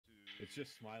It's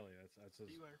just smiley. That's as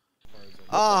far as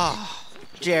Oh,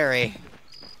 Jerry.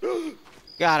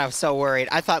 God, I'm so worried.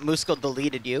 I thought Muskel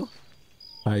deleted you.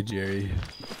 Hi, Jerry. Hey,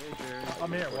 Jerry.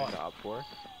 I'm here. What?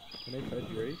 Can I touch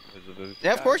Jerry?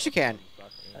 Yeah, of course you can.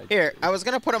 Here, I was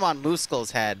gonna put him on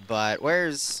Muskel's head, but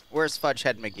where's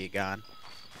Fudgehead McGee gone?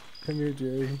 Come here,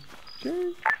 Jerry.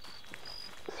 Jerry.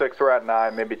 6, we're at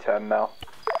 9, maybe 10 now.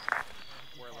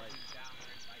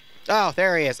 Oh,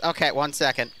 there he is. Okay, 1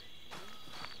 second.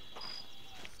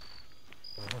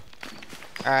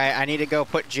 All right, I need to go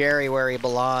put Jerry where he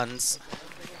belongs.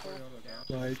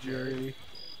 Bye, Jerry.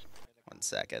 1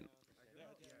 second.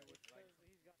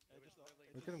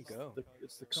 Look at him go.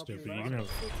 it's the stupid. You're gonna have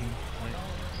 14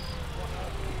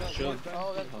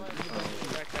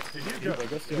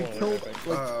 We killed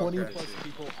like 20 plus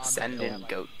people. Send in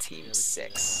Goat Team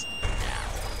 6.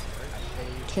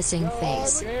 Kissing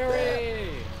face.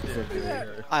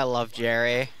 I love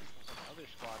Jerry.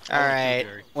 All right,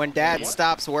 when Dad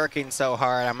stops working so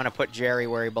hard, I'm gonna put Jerry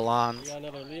where he belongs. Got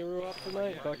another Liru up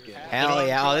tonight? Fuck yeah. Hell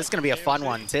yeah! Oh, this is gonna be a fun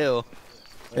one too.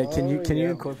 Hey, can you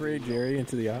incorporate Jerry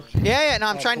into the option? Yeah, no,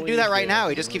 I'm trying to do that right now.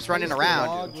 He just keeps running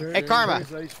around. Hey, Karma.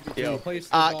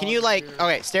 Can you like?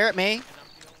 Okay, stare at me.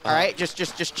 All right, just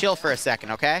chill for a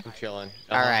second, okay? I'm chilling.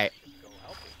 All right.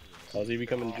 How's he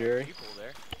becoming Jerry?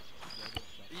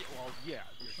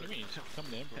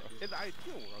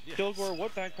 Kilgore,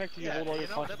 what backpack do you hold all your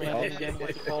punch man?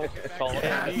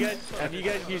 Have you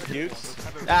guys used Dukes?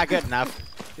 Ah, good enough.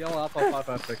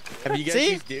 Have you guys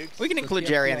See? used Dukes? We can include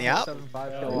Jerry in the op.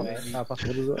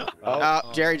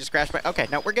 Oh, Jerry just crashed my. Okay,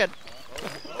 no, we're good.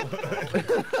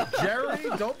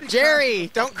 Jerry,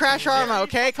 don't crash Arma,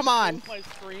 okay? Come on. My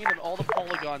screen and all the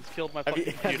polygons killed my fucking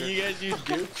computer. Have you guys used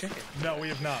Dukes? No, we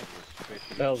have not.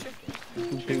 No.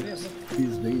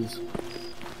 These.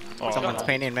 Someone's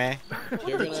painting me.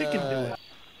 You're gonna...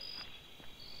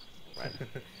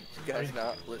 You guys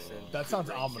not listen. That sounds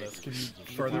ominous. Can you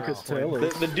further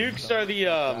The Dukes are the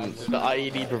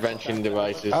IED prevention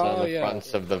devices on the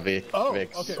fronts of the VIX. Okay.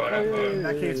 In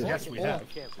that case, yes, we have.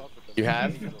 You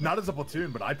have? Not as a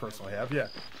platoon, but I personally have, yeah.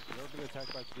 Does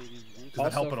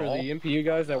that help Also, at all? for the MPU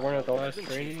guys that weren't at the last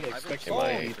training, expect some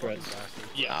IED threats.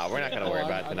 Yeah, we're not gonna worry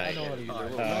about it tonight.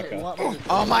 Okay.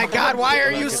 Oh my God! Why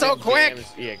are you so quick?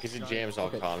 Yeah, because it jams all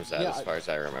comms out, as far as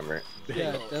I remember.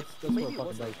 Yeah, that's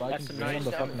what fucking like. I can run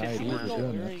the fucking ID if you're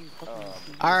doing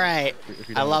All right,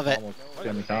 I love it.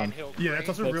 Yeah, that's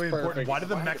also really important. Why do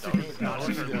the Mexicans not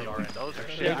use the RN?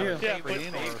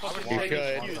 You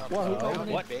could.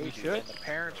 What? We should? The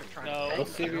parents are trying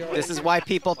to... This is why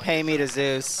people pay me to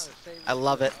Zeus. I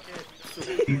love it.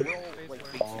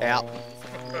 Yeah.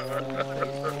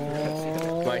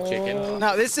 My chicken.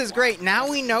 No, this is great. Now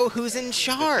we know who's in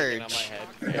charge.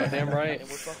 Yeah, damn right.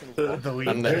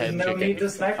 I'm the head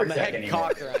chicken. I'm the head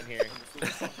cock around here.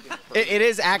 It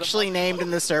is actually named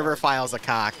in the server files a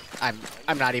cock.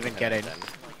 I'm not even kidding.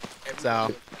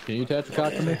 So. Can you attach a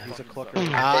cock to me?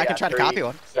 I can try to copy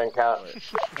one.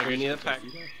 We need a pack.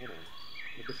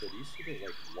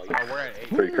 We're at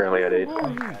 8. We're currently at 8.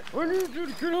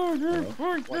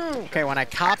 Okay, when I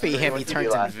copy him, he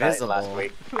turns invisible.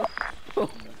 So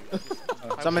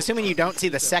I'm assuming you don't see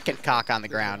the second cock on the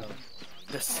ground.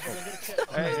 It's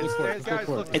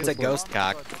a ghost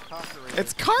cock.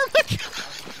 It's Karma.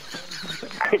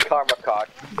 Karma Cock.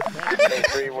 Hey,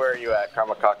 3, where are you at?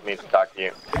 Karma Cock needs to talk to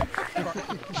you.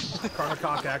 Karma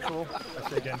Cock actual? I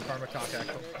say again, Karma Cock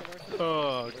actual.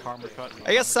 Oh, Karma Cock.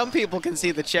 I guess some people can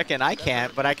see the chicken. I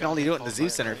can't, but I can only do it in the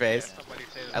Zeus interface.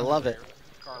 I love it.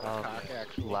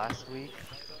 Last week,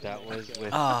 that was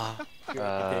with...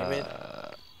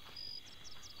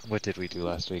 what did we do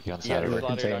last week on Saturday? We were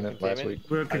containment last week.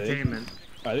 We were containment.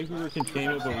 I think we were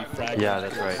containment, but we fragmented. Yeah,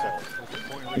 that's right.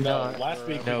 No, last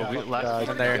week. No, last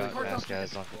week there. we got mass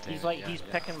guys on containment. He's like, he's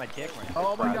pecking my dick right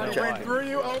Oh my God, it ran through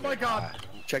you! Oh my God!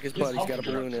 Check his butt, he's got a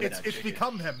balloon in it. It's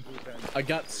become him. I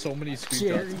got so many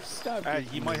screenshots.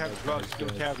 He might have drugs. Do a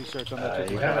cavity search on that.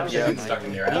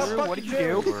 What did you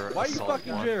do? Why are you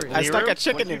fucking Jerry? I stuck a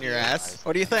chicken in your ass.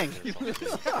 What do you think? Wait.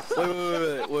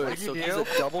 So he's a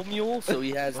double mule? So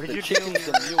he has the chicken,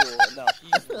 the mule, and now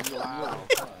he's the mule.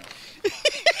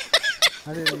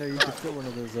 I didn't know you could fit one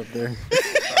of those up there.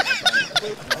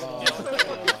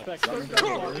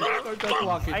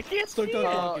 I can't see.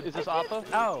 Is this Appa?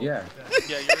 Oh. Yeah.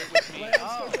 Yeah, you're with me.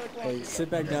 Oh. Hey,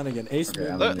 sit back down again. Ace.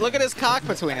 Look at his cock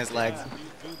between his legs.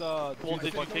 Well,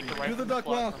 did you take the right duck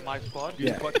from my squad?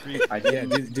 Yeah.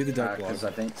 Do the duck walk. Because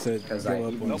I think So because go I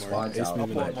up eat one these more. squads Ace out.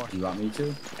 moving But more. do you want me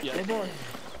to? Yeah.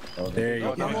 Oh, there you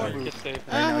go. Alright, Get safe.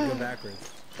 now go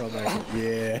backwards. Go backwards.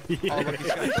 Yeah.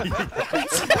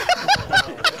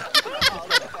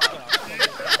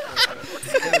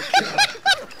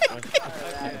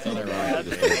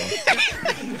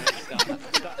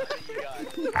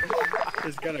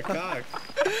 cock.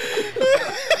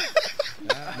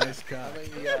 Nice cock.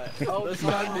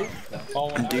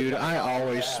 Dude, I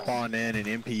always spawn in and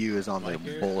MPU is on the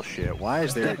bullshit. Why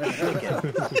is there a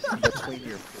chicken between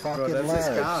your fucking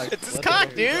legs? It's his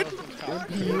cock, dude.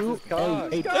 MPU?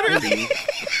 Hey, Literally.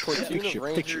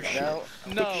 fix your shit.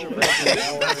 No.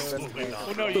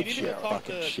 Oh, no, you need to go talk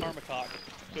to Karma Cock.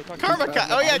 Karma Cock.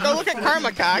 Oh yeah, go look at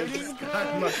Karma Cock.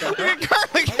 Look at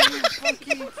Karma Cock.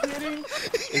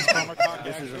 Is Karma Cock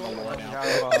This isn't a actual? war now.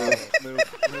 Move.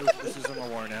 This isn't a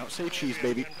war now. Say cheese,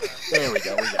 baby. There we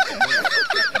go.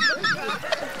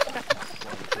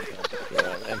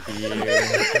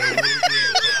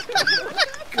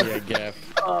 Yeah, Gaff.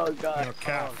 Oh god. No,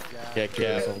 cow. Yeah, Gaff.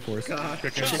 Chicken assault force.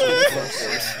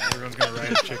 Everyone's gonna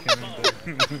riot chicken.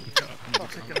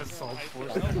 Chicken assault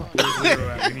force. Where's Liru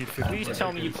at? We need 50. Please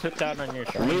tell me you put that on your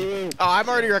shirt. Oh, I'm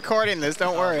already recording this.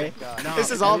 Don't worry. This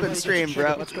has all been streamed,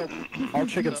 bro. Let's go. All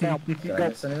chickens now.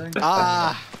 Go.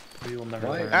 Ah. All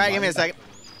right, give me a second.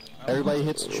 Everybody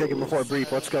hits the chicken before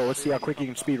brief. Let's go. Let's see how quick you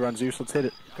can speed run, Zeus. Let's hit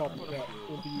it. Hang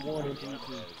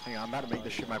on, I'm about to make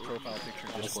this shit my profile picture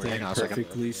in Discord. Hang on a second.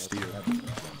 Perfectly still.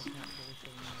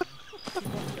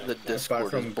 The Discord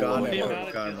From is God. blowing The up.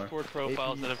 amount of Discord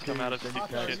profiles that have come out of this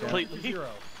shit. Please.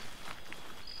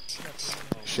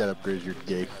 Shut up, Grizz. You're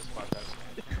gay.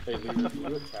 All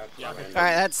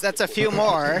right, that's a few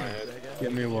more.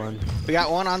 Give me one. We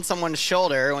got one on someone's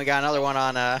shoulder, and we got another one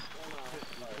on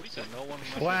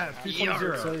Flat.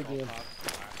 2.0.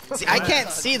 See, I can't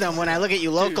see them when I look at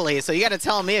you locally, so you got to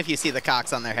tell me if you see the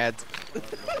cocks on their heads.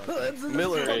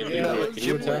 Miller. Oh,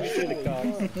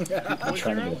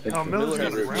 Miller's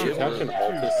got brown.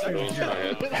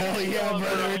 Hell yeah,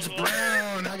 brother. It's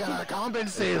brown. I gotta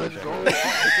compensate. Let's go.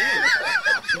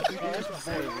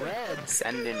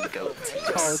 Send in goat.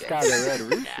 Oh, it's got a red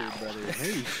rooster, brother.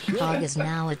 Hey, KOG is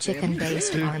now a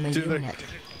chicken-based army unit.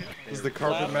 Is the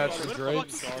carpet match the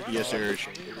drapes? yes, sir.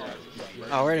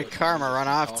 Oh, where did Karma run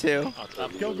off to?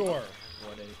 Kilgore.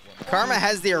 Karma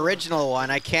has the original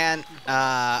one. I can't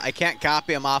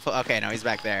copy him off of. Okay, no, he's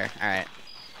back there. All right.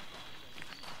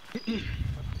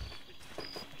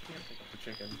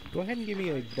 Go ahead and give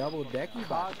me a double decky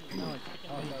box.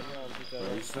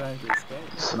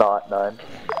 Snot 9.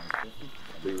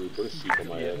 Go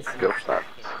snot.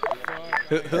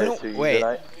 Who wait.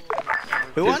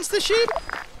 Who wants the sheep?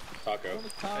 Taco.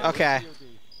 Okay.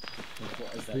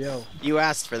 Yo. You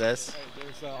asked for this.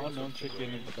 There's an unknown chicken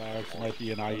in the bags. Might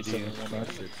be an IED in the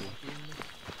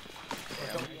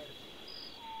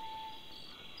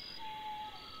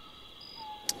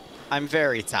I'm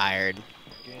very tired.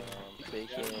 He's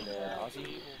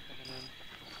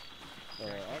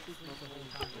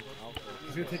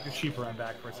gonna take the sheep around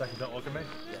back for a second. Don't look at me.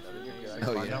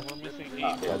 Oh, yeah. Oh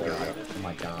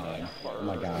my god. Oh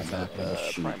my god. Back to the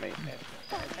sheep.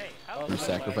 You're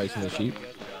sacrificing the sheep?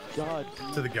 God.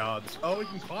 To the gods. Oh, we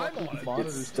can climb on it.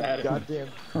 Monitors to the goddamn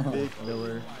big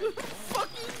Miller.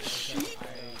 Fucking sheep.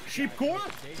 Sheep core?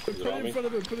 Put it in front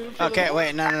of it. Put it in front Okay, of it.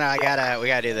 wait, no. We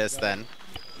gotta do this then.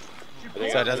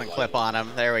 So it doesn't clip on him.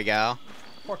 There we go.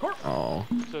 Oh.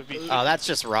 Oh, that's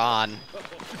just Ron.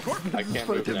 I can't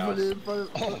move now.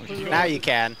 Now you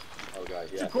can. Oh, God,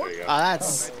 yeah, there you go. Oh,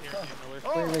 that's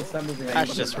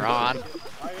just Ron.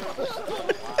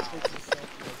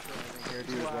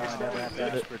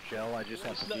 I just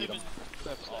have to feed him.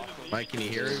 Mike, can you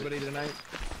hear everybody tonight?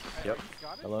 Yep.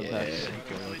 I love Yeah. that.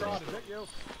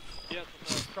 Yep.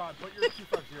 Tron, put your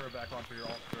 250 back on for your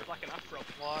alt. Like an afro.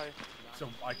 Why? So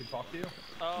I can talk to you?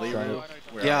 Liru,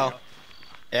 where Yo. are you?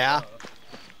 Yeah.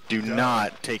 Do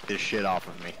not take this shit off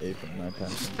of me.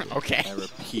 Okay. I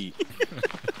repeat.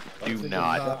 Do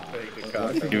not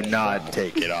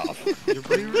take it off.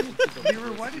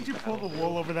 Liru, why did you pull the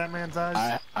wool over that man's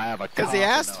eyes? I have a Because he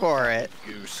asked for it.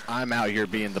 goose. I'm out here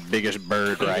being the biggest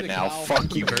bird right now.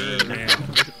 Fuck you, man.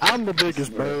 I'm the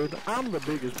biggest bird. I'm the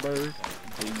biggest bird.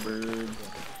 Big bird.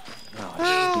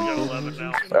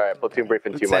 Alright, platoon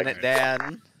briefing 2, Mike. Lieutenant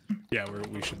Dan. Yeah,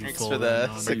 we should be Thanks full for the right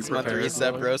now. 6-month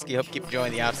reset, broski. Hope you keep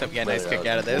enjoying the ops. Hope you get a nice kick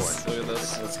out of this. Look at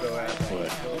this. Let's go at it.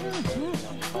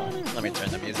 Let me turn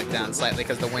the music down slightly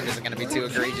because the wind isn't going to be too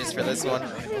egregious for this one.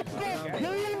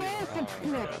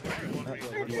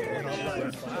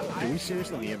 Do we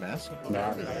seriously need EMS? Wait,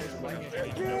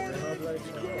 do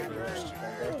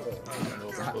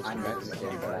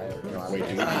we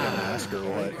need EMS or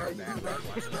what?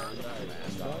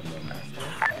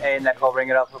 Hey, Nicole, bring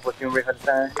it up for platoon briefing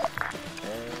center.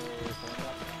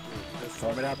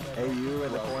 Form it up. Hey, you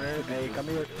in the corner. Hey, come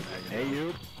here. Hey,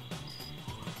 you.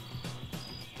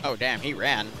 Oh, damn, he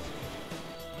ran.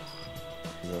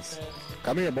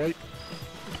 Come here, boy.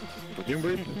 Platoon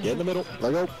brief. Get in the middle.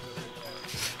 Let go.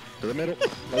 To the middle.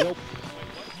 Nope.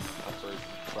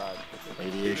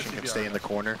 Aviation can stay in the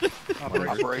corner.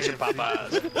 Operation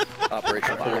Popeyes.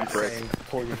 Operation Corn Frick.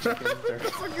 Pull your chicken.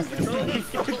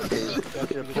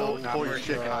 Pull your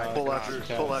chicken. Pull out your cock.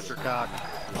 Pull out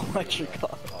your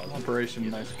cock. Operation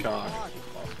Nice Cock.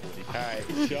 Alright,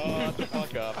 shut the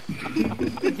fuck up.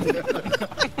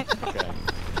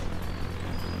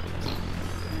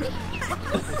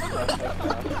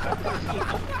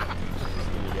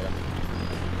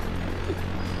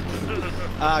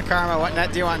 Karma, what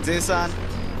net do you want Zeus on?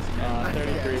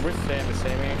 33. We're staying the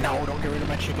same age. No, don't get rid of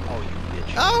my chicken. Oh, you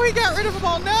bitch. Oh, we got rid of them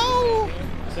all. No!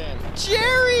 Sam.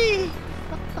 Jerry!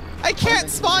 I can't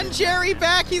spawn Jerry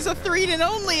back. He's a 3 and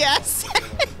only asset.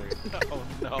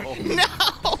 No.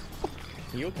 No!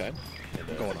 You okay?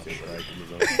 I'm going on strike.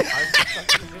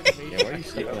 Yeah, why are you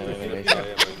sleeping on animation?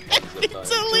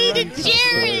 Deleted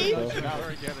Jerry!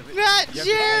 Not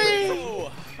Jerry!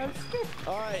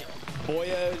 Alright.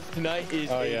 Boya's tonight is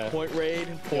a point raid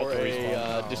for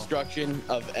a destruction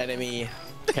of enemy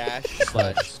cache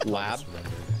 / lab.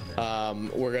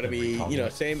 We're gonna be, you know,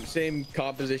 same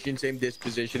composition, same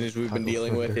disposition as we've been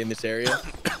dealing with in this area.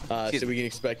 So we can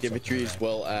expect infantry as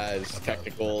well as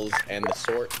technicals and the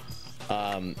sort.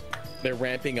 They're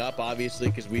ramping up, obviously,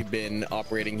 because we've been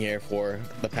operating here for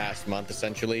the past month,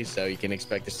 essentially. So you can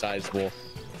expect a sizable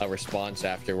response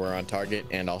after we're on target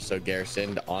and also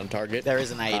garrisoned on target. There is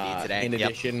an IED today. In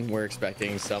addition, we're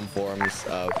expecting some forms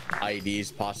of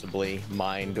IEDs possibly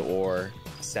mined or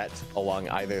set along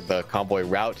either the convoy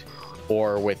route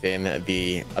or within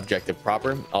the objective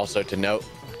proper. Also to note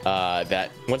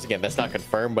that, once again, that's not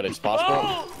confirmed, but it's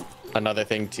possible. Another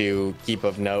thing to keep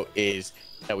of note is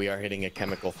that we are hitting a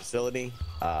chemical facility,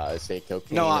 say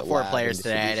cocaine. No, not 4 lab players and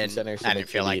today. I distribution didn't, center, so I make didn't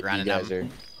feel sure like you running guys them.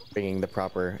 are bringing the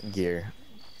proper gear.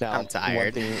 Now, I'm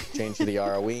tired. One thing change to the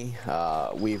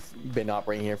ROE. We've been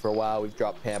operating here for a while. We've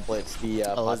dropped pamphlets. The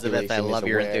Elizabeth, I love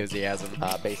your enthusiasm.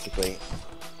 Basically,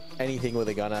 anything with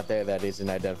a gun out there that isn't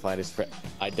identified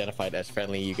as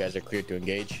friendly, you guys are cleared to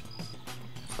engage.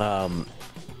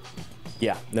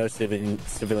 Yeah, no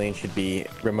civilian should be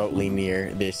remotely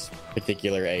near this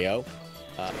particular AO.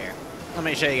 Here, let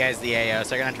me show you guys the AO.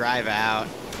 So I'm gonna drive out.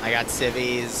 I got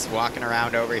civvies walking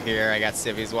around over here. I got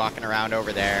civvies walking around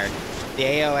over there. The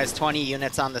AO has 20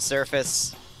 units on the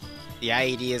surface. The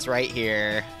IED is right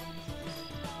here.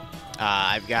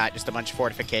 I've got just a bunch of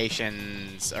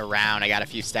fortifications around. I got a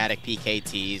few static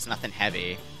PKTs, nothing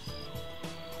heavy.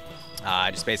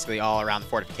 Just basically all around the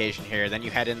fortification here. Then you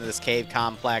head into this cave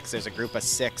complex. There's a group of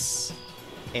 6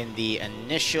 in the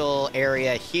initial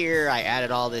area here. I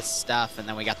added all this stuff, and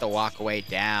then we got the walkway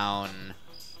down,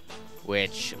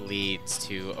 which leads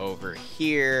to over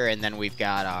here, and then we've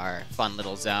got our fun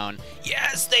little zone.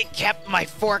 Yes, they kept my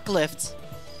forklift.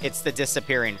 It's the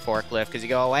disappearing forklift, because you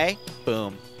go away,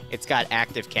 boom. It's got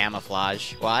active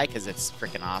camouflage. Why? Because it's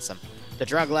freaking awesome. The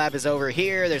drug lab is over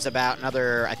here. There's about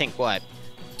another, I think, what,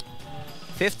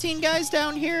 15 guys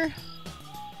down here?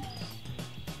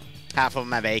 Half of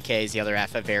them have AKs, the other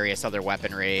half have various other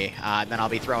weaponry. Then I'll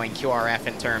be throwing QRF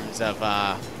in terms of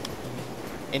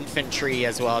infantry,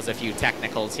 as well as a few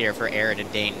technicals here for Arid and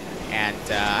Dayton.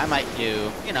 And I might do,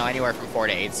 you know, anywhere from 4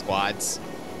 to 8 squads.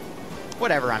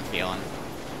 Whatever I'm feeling.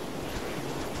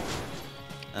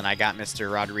 And I got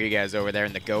Mr. Rodriguez over there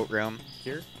in the goat room.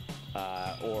 Here,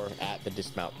 or at the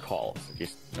dismount call. So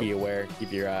just be aware,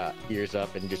 keep your ears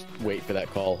up, and just wait for that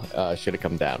call should it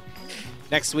come down.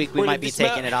 Next week we might be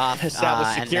taking it off,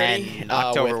 and then in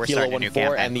October we're starting a new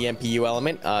campaign. And the MPU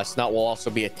element. Snot will also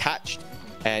be attached.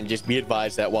 And just be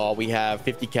advised that while we have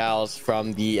 50 cals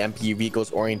from the MPU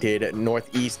vehicles oriented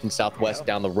northeast and southwest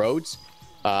down the roads,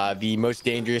 the most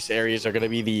dangerous areas are going to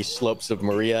be the slopes of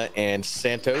Maria and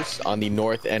Santos on the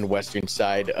north and western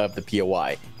side of the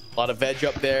POI. A lot of veg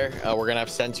up there. We're going to have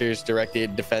sensors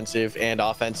directed defensive and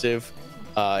offensive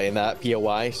in that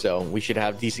POI, so we should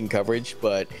have decent coverage.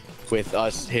 But with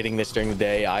us hitting this during the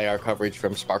day, IR coverage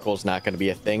from Sparkle is not going to be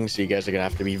a thing, so you guys are going to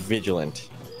have to be vigilant.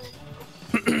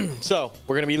 So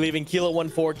we're going to be leaving Kilo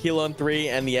 1-4, Kilo 1-3,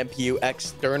 and the MPU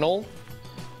external.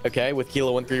 Okay, with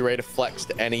Kilo 1-3 ready to flex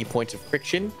to any points of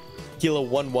friction. Kilo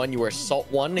 1-1, you are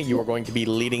Assault 1. You are going to be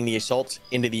leading the assault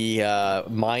into the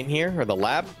mine here, or the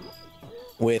lab.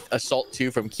 With Assault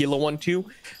 2 from Kilo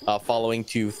 1-2, following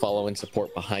to follow and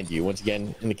support behind you. Once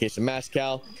again, in the case of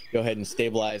Mascal, go ahead and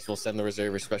stabilize. We'll send the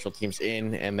reserve or special teams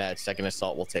in, and that second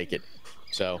assault will take it.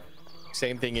 So,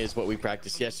 same thing as what we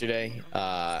practiced yesterday.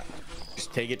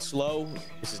 Just take it slow.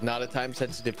 This is not a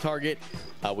time-sensitive target.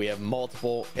 We have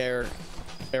multiple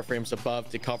airframes above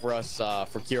to cover us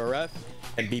for QRF,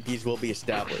 and BPs will be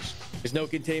established. There's no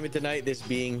containment tonight, this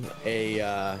being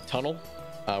a tunnel.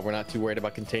 We're not too worried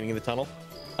about containing the tunnel.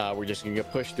 We're just going to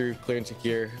push through, clear and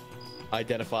secure,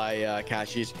 identify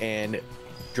caches and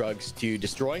drugs to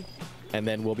destroy, and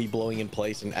then we'll be blowing in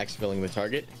place and exfilling the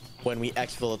target. When we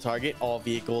exfil the target, all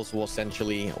vehicles will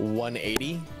essentially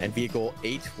 180, and vehicle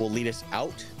 8 will lead us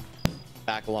out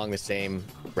back along the same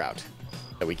route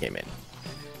that we came in.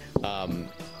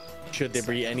 Should there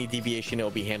be any deviation, it will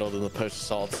be handled in the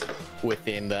post-assault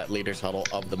within that leader's huddle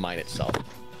of the mine itself.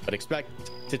 But expect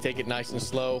to take it nice and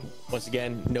slow. Once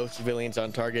again, no civilians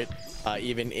on target.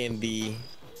 Even in the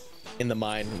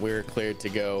mine, we're cleared to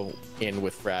go in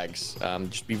with frags.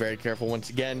 Just be very careful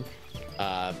once again.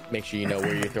 Make sure you know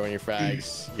where you're throwing your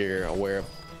frags. You're aware of,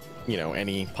 you know,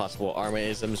 any possible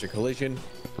arma-isms or collision.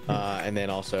 And then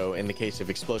also, in the case of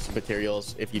explosive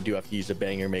materials, if you do have to use a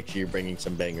banger, make sure you're bringing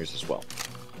some bangers as well.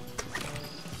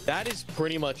 That is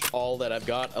pretty much all that I've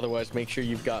got. Otherwise, make sure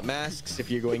you've got masks if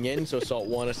you're going in. So Assault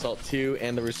 1, Assault 2,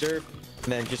 and the reserve.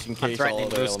 And then just in case all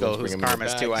other Musco, elements, whose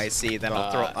karma's 2 IC, then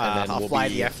I'll fly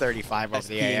the F-35 over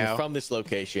the AO. From this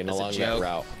location along that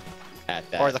route at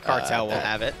that. Or the cartel will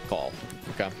have it. Call.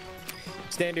 Okay.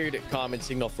 Standard common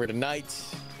signal for tonight.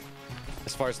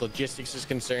 As far as logistics is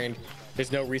concerned,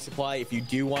 there's no resupply. If you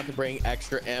do want to bring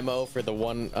extra ammo for the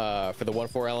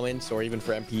 1-4 elements or even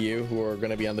for MPU who are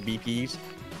going to be on the BPs,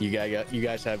 you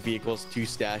guys have vehicles to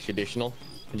stash additional.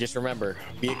 And just remember,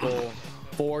 vehicle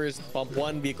 4 is bump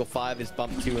 1, vehicle 5 is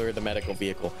bump 2, or the medical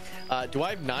vehicle. Do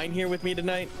I have 9 here with me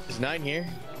tonight? Is 9 here?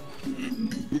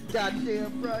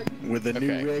 Goddamn right. With the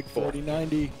new rig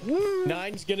 4090. Woo!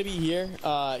 9's gonna be here.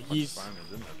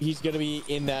 He's gonna be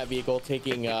in that vehicle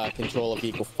taking control of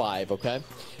vehicle 5. Okay.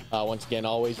 Once again,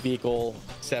 always vehicle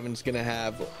 7's gonna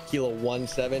have Kilo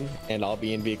 17, and I'll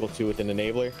be in vehicle 2 with an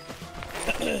enabler.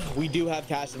 We do have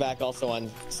Cassavac also on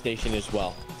station as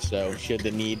well. So should the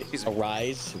need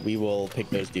arise, we will pick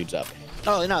those dudes up.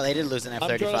 Oh no, they did lose an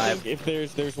F-35.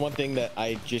 If there's one thing that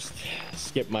I just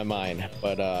skipped my mind,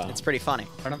 but it's pretty funny.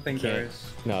 I don't think there is.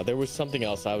 No, there was something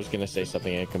else. I was gonna say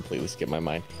something and I completely skipped my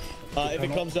mind. If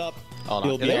it comes up,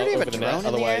 you'll be out over the net.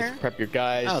 Otherwise, prep your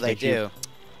guys. Oh, they do.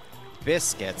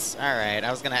 Biscuits. All right, I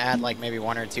was gonna add like maybe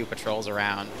 1 or 2 patrols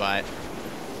around, but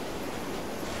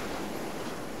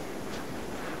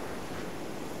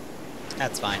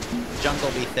that's fine. Jungle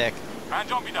be thick.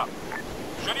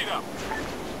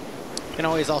 Can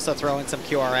always also throw in some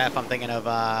QRF. I'm thinking of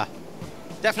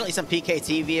definitely some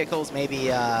PKT vehicles, maybe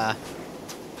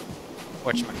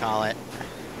whatchamacallit.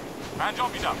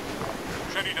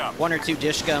 1 or 2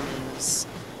 dishkums.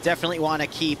 Definitely want to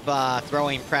keep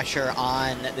throwing pressure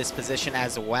on this position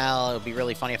as well. It would be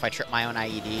really funny if I trip my own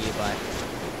IED, but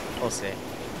we'll see.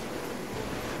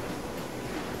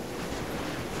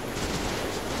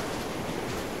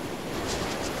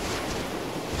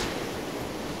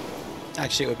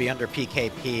 Actually, it would be under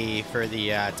PKP for the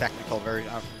technical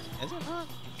version. Is it not?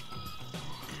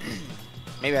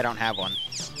 Maybe I don't have one.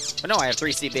 But no, I have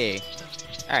 3 CB.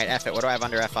 All right, F it. What do I have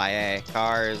under FIA?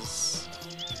 Cars.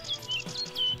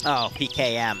 Oh,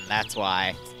 PKM. That's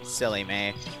why. Silly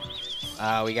me.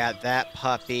 We got that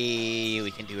puppy.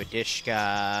 We can do a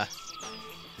Dishka.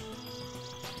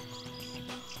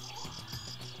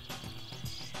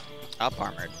 Up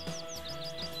armored.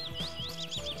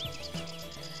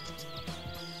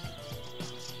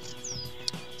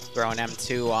 Throw an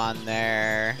M2 on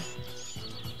there.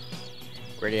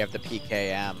 Where do you have the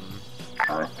PKM?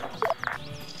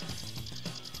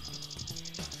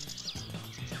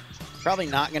 Probably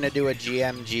not going to do a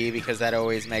GMG because that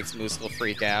always makes Muscle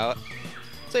freak out.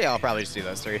 So yeah, I'll probably just do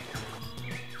those 3.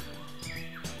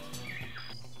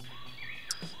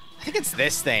 I think it's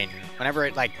this thing. Whenever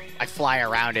it, like, I fly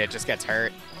around it, it just gets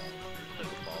hurt.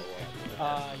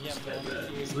 Yeah,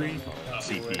 3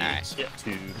 CP. All right.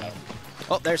 2.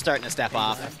 Oh, they're starting to step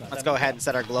off. Let's go ahead and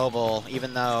set our global,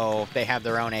 even though they have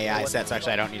their own AI sets.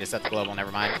 Actually, I don't need to set the global.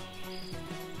 Never mind.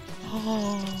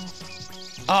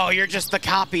 Oh, you're just the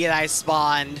copy that I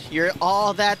spawned. You're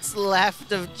all that's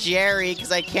left of Jerry,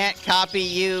 because I can't copy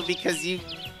you because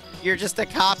you're just a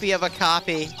copy of a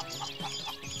copy.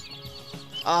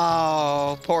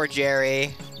 Oh, poor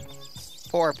Jerry.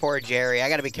 Poor Jerry. I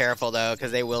gotta be careful, though,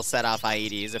 because they will set off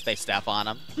IEDs if they step on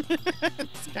them.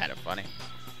 It's kind of funny.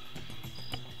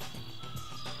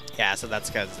 Yeah, so that's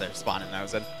because they're spawning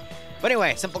those in. But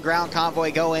anyway, simple ground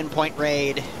convoy, go in, point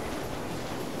raid.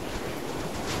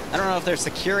 I don't know if they're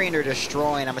securing or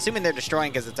destroying. I'm assuming they're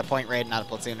destroying because it's a point raid, not a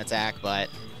platoon attack, but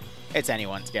it's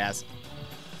anyone's guess.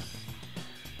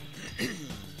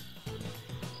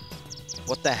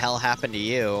 What the hell happened to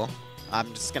you?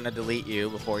 I'm just gonna delete you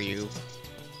before you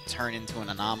turn into an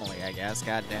anomaly, I guess.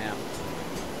 God damn.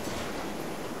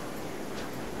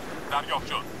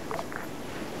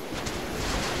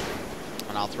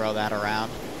 and I'll throw that around.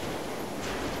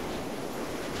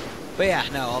 But yeah,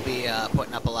 no, I'll be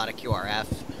putting up a lot of QRF.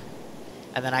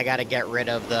 And then I got to get rid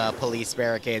of the police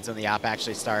barricades when the op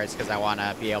actually starts, because I want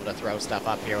to be able to throw stuff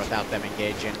up here without them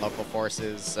engaging local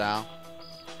forces, so...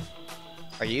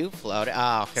 Are you floating?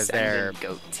 Oh, because they're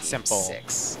simple.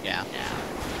 6. Yeah.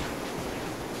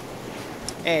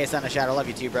 Hey, Son of Shadow, love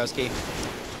you too, broski.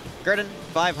 Gurdon,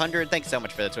 500, thanks so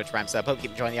much for the Twitch Prime sub. Hope you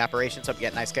keep enjoying the operations. Hope you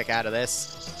get a nice kick out of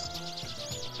this.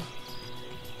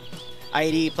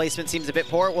 IED placement seems a bit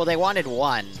poor. Well, they wanted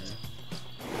 1.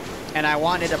 And I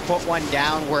wanted to put one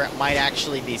down where it might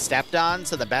actually be stepped on,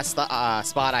 so the best spot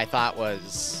I thought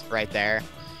was right there.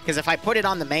 Because if I put it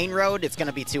on the main road, it's going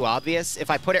to be too obvious. If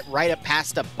I put it right up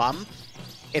past a bump,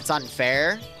 it's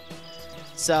unfair.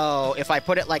 So if I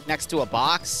put it like next to a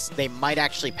box, they might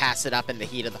actually pass it up in the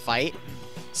heat of the fight.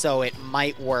 So it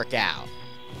might work out.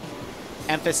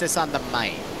 Emphasis on the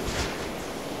might.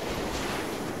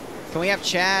 Can we have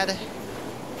Chad?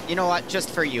 You know what?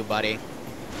 Just for you, buddy.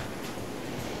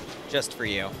 Just for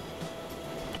you.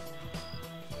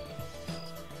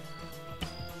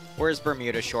 Where's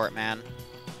Bermuda Short, man?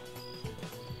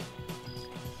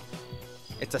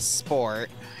 It's a sport.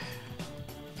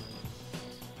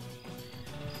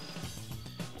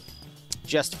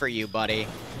 Just for you, buddy.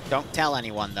 Don't tell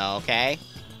anyone, though, okay?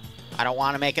 I don't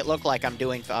want to make it look like I'm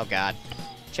doing... Oh, God.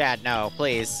 Chad, no,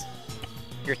 please.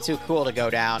 You're too cool to go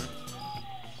down.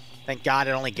 Thank God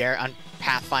it only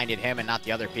pathfinded him and not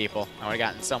the other people. I would have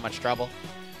gotten in so much trouble.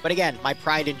 But again, my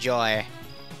pride and joy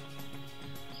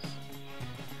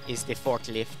is the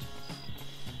forklift.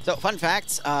 So, fun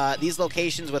facts, these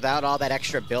locations without all that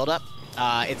extra buildup,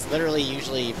 it's literally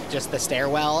usually just the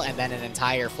stairwell and then an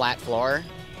entire flat floor.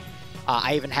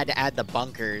 I even had to add the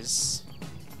bunkers.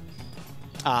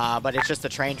 But it's just a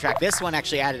train track. This one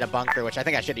actually added a bunker, which I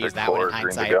think I should have used that one in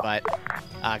hindsight, but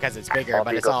because it's bigger,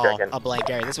 but it's all a blank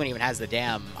area. This one even has the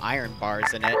damn iron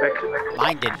bars in it.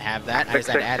 Mine didn't have that. I just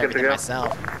had to add everything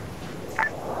myself.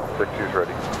 6-2's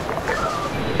ready.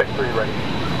 6-3 ready.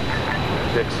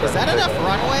 6-7 is that enough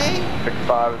runway?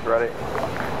 6-5 is ready.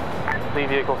 Lead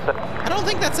vehicle set. I don't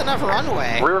think that's enough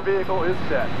runway. Rear vehicle is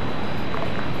set.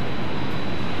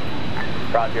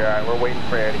 Roger, alright, we're waiting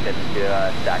for air to get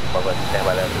to stack above us. Stand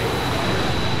by that.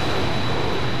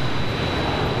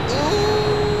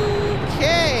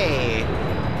 Okay.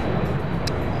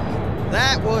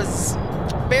 That was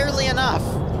barely enough.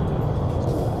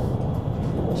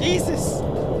 Jesus.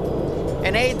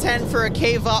 An A10 for a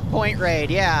KVOD point raid.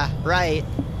 Yeah, right.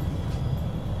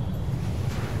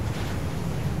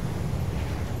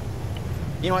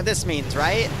 You know what this means,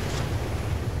 right?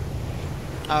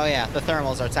 Oh yeah, the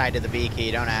thermals are tied to the B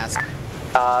key, don't ask.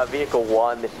 Vehicle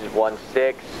 1, this is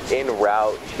 1-6. En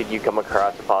route, should you come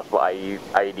across a possible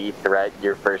IED threat,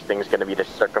 your first thing is going to be to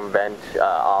circumvent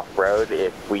off-road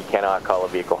if we cannot call a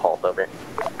vehicle halt over.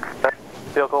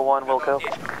 Vehicle 1, Wilco.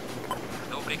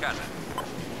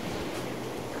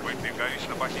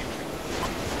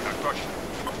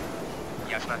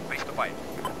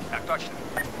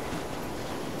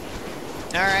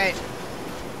 Alright.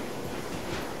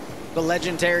 The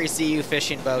legendary CU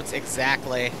fishing boats,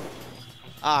 exactly.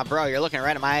 Ah, bro, you're looking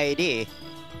right at my IED.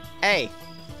 Hey,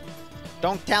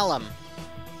 don't tell him.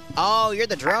 Oh, you're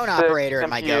the drone operator in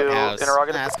my goat house.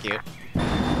 That's cute.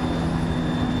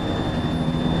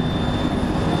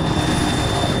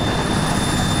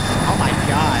 Oh my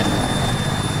god.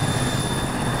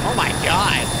 Oh my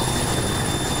god.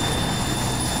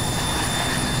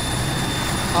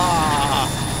 Ah.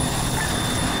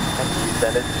 You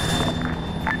send it.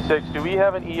 6, do we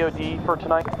have an EOD for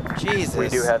tonight? Jesus. We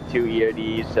do have 2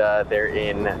 EODs. They're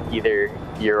in either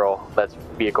Ural. That's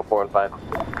vehicle 4 and 5.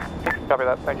 Copy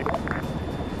that. Thank you.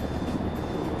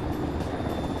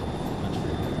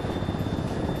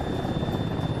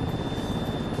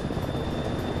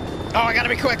 Oh, I gotta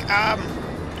be quick.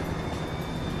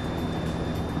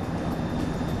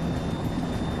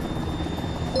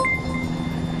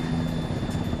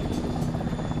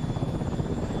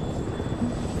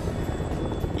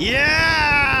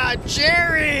 Yeah,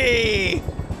 Jerry!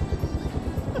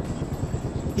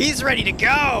 He's ready to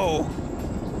go!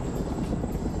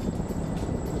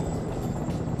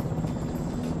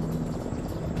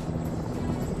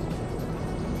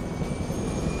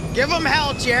 Give him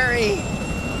hell, Jerry!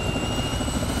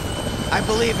 I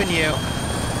believe in you.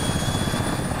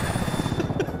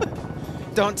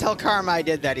 Don't tell Karma I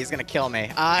did that, he's gonna kill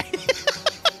me.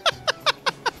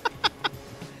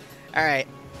 Alright.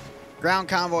 Ground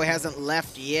convoy hasn't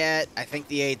left yet. I think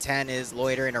the A-10 is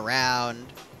loitering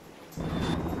around.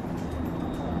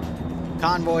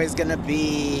 Convoy is gonna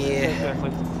be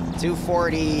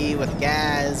 240 with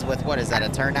gas, with what is that, a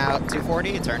turnout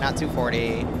 240? A turnout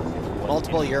 240.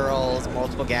 Multiple Urals,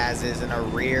 multiple gases, and a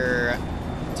rear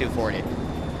 240.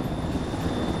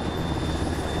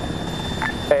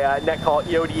 Hey, net call,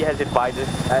 EOD has advised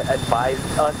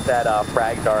us that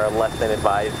frags are less than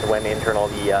advised when internal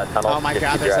the tunnel. Oh my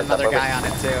god, there's another guy on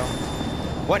it too.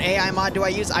 What AI mod do I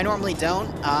use? I normally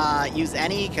don't use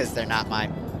any because they're not my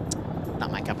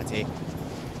cup of tea.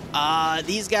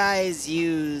 These guys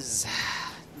use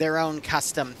their own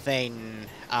custom thing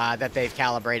that they've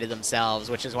calibrated themselves,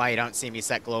 which is why you don't see me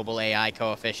set global AI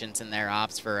coefficients in their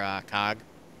ops for KOG,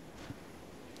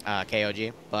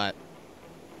 KOG. But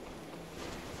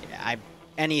yeah,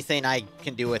 anything I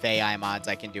can do with AI mods,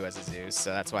 I can do as a Zeus,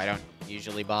 so that's why I don't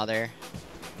usually bother.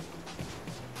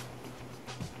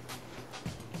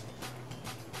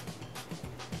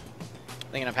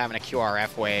 Thinking of having a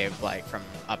QRF wave like from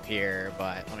up here,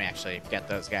 but let me actually get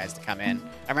those guys to come in.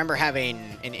 I remember having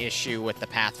an issue with the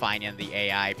pathfinding and the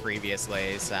AI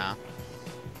previously, so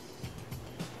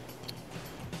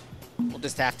we'll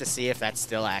just have to see if that's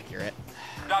still accurate.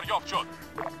 Let's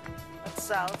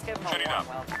get him a warm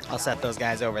well. I'll set those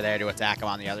guys over there to attack them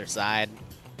on the other side.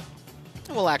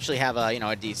 And we'll actually have a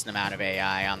a decent amount of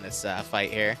AI on this fight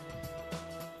here.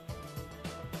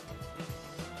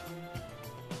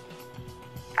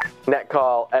 Net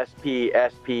call, SP,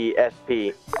 SP,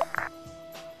 SP.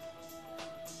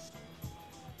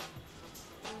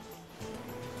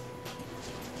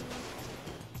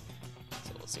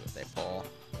 So we'll see what they pull.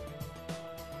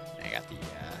 I got the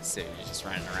Zeus just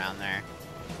running around there.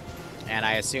 And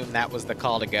I assume that was the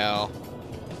call to go.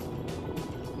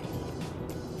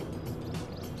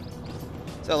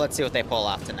 So let's see what they pull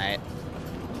off tonight.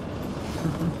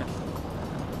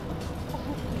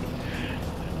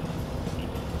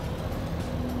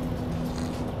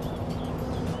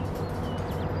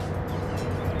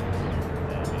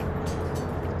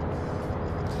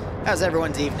 How's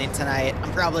everyone's evening tonight?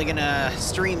 I'm probably gonna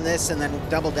stream this and then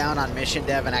double down on mission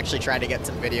dev and actually try to get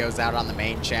some videos out on the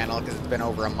main channel because it's been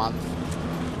over a month.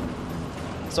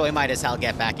 So we might as hell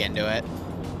get back into it.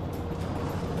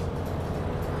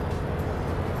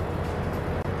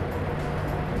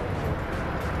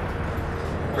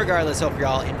 Regardless, hope you're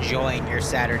all enjoying your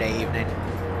Saturday evening.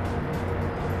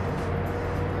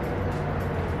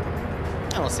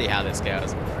 And we'll see how this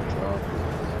goes.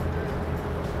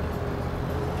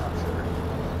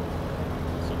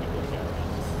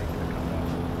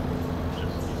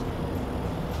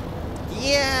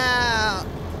 Yeah,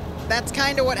 that's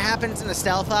kind of what happens in a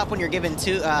stealth op when you're given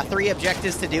 3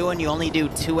 objectives to do and you only do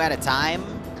 2 at a time.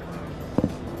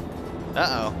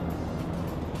 Uh-oh.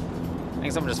 I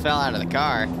think someone just fell out of the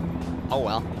car. Oh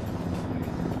well.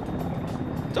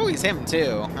 It's always him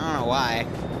too. I don't know why.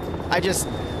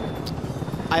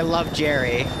 I love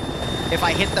Jerry. If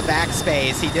I hit the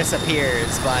backspace, he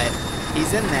disappears, but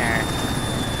he's in there.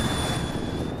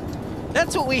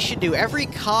 That's what we should do. Every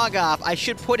COG op, I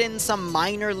should put in some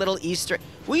minor little Easter.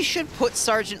 We should put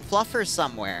Sergeant Fluffer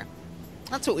somewhere.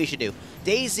 That's what we should do.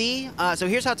 DayZ, so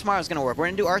here's how tomorrow's going to work. We're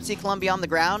going to do Artsy Columbia on the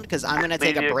ground, because I'm going to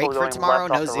take a break for tomorrow.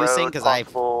 No Zeusing, because I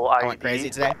went crazy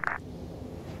today.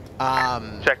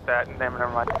 Check that, never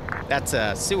mind. That's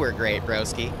a sewer grate,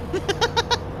 broski.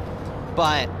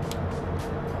 But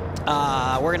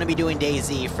we're going to be doing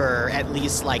DayZ for at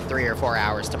least like 3 or 4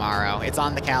 hours tomorrow. It's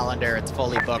on the calendar. It's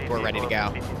fully booked. We're ready to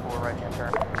go.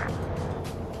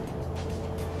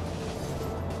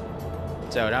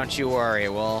 So don't you worry.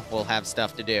 We'll have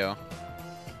stuff to do.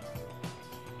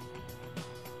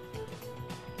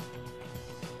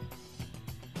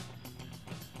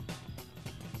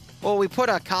 Well, we put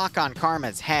a cock on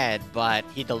Karma's head, but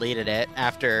he deleted it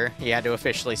after he had to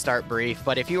officially start brief.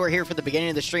 But if you were here for the beginning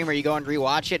of the stream or you go and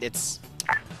rewatch it, it's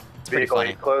pretty funny.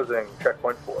 Vehicle closing,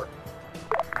 checkpoint 4.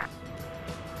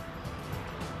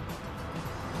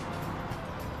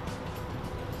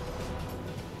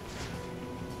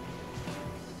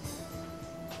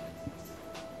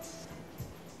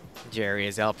 Jerry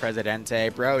is El Presidente.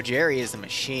 Bro, Jerry is a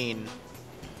machine.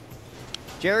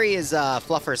 Jerry is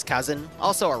Fluffer's cousin,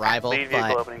 also a rival,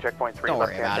 but opening, checkpoint 3, don't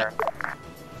worry about it.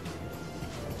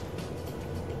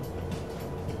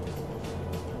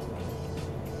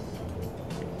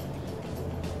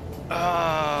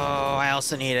 Oh, I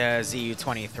also need a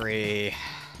ZU-23.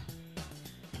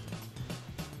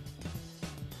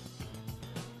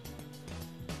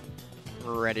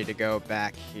 Ready to go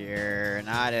back here.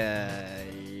 Not a...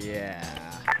 yeah.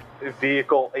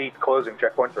 Vehicle 8 closing,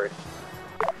 checkpoint 3.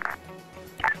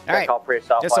 All right,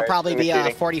 this will probably be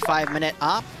a 45-minute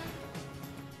op.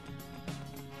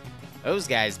 Those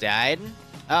guys died.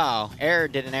 Oh, air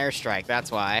did an airstrike,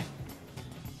 that's why.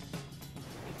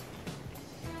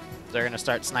 They're gonna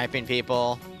start sniping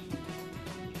people.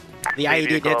 The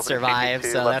IED did survive,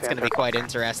 so that's gonna be quite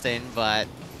interesting, but...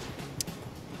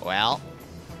 Well...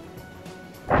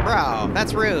 Bro,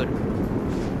 that's rude.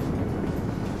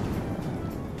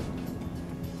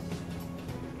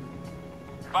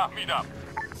 Back me up.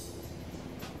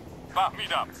 Back me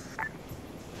up.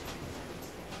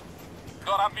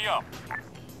 Got me up.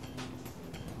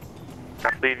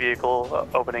 Lead vehicle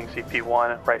opening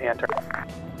CP1, right hand turn.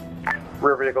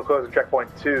 Rear vehicle closing checkpoint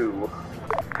 2.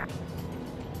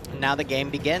 Now the game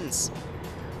begins.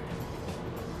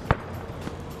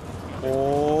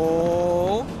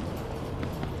 Oh.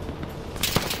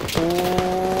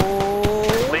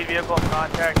 Oh. Lead vehicle in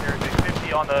contact. There's a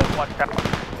 50 on the watch tower.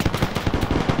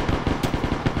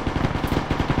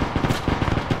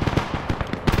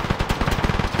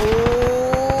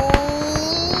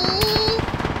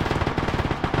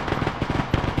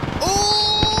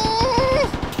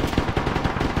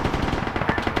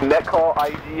 Net call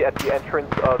ID at the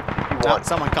entrance of CP1. Oh,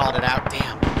 someone called it out.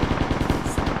 Damn.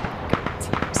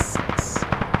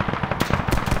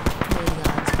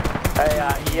 Hey,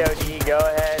 EOD, go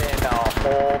ahead and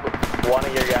hold one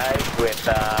of your guys with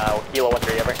Kilo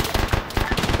 1-3 over.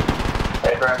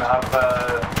 Hey, Brian, I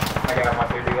got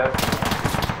 1-3 guys.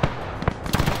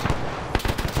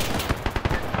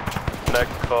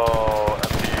 Next call,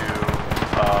 FU,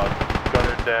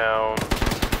 gunner down.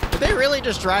 Did they really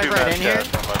just drive right in here?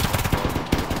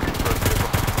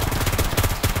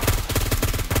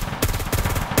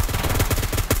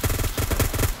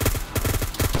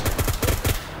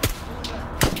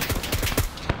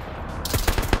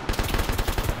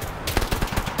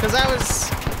 Because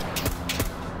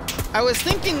I was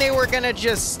thinking they were gonna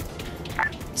just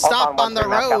stop on the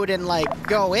road and like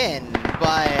go in,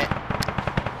 but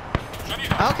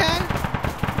okay.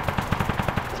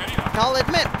 I'll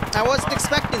admit, I wasn't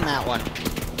expecting that one. Keep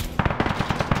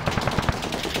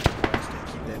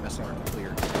the MSR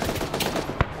clear.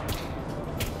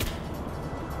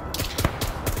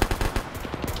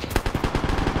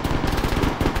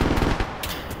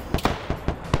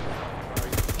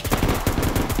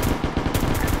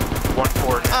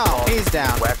 Oh, he's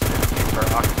down. West are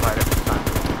occupied at this time.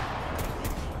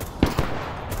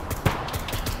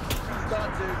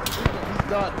 He's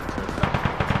done.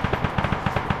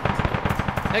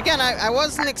 Again, I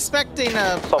wasn't expecting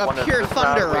a pure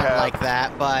thunder run like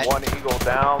that, but... One Eagle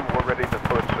down, we're ready to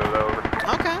push it over.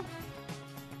 Okay.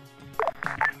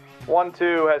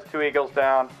 1-2 has 2 Eagles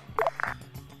down.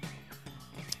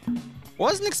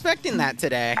 Wasn't expecting that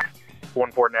today.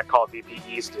 1-4 net call BP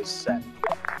East is set.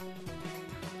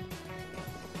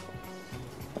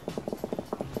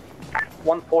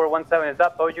 1417, is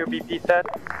that both your BP set?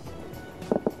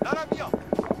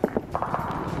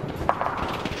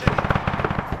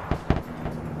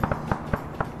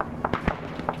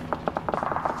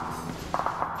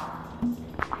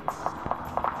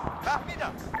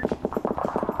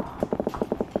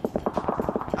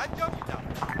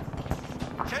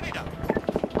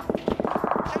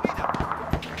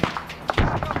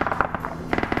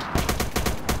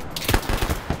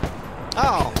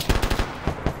 Oh.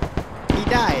 He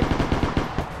died.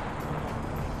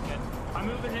 I'm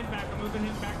moving him back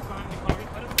behind the car.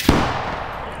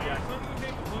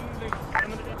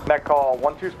 Net call,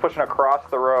 1-2's pushing across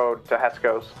the road to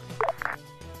Hesco's.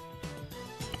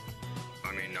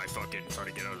 I mean, I fucking try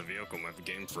to get out of the vehicle, my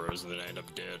game froze, and then I end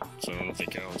up dead, so I don't know if it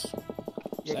counts.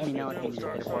 Let me know when he's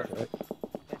ready for it.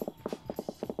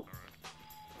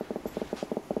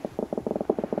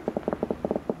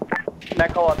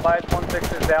 Net call, advise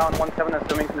 1-6 is down, 1-7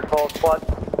 assuming control is plus.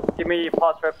 Give me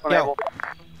pause reps when able.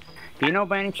 Do you know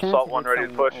by any chance? Assault 1 ready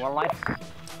to push.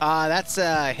 That's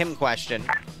a him question.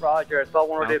 Roger, Assault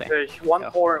 1 ready to push.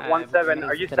 1-4-1-7,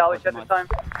 are you stylish at this time?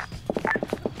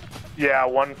 Yeah,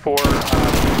 1-4.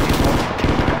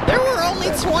 There were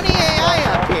only 20 AI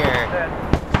up here.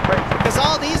 Because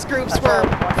all these groups were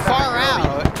far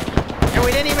out. And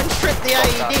we didn't even trip the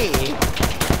IED.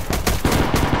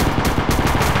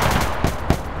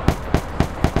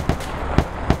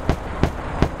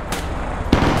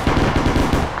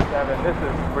 This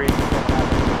is Breeze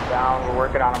down. We're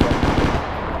working on them right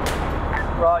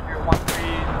now. Roger,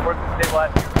 1-3, work to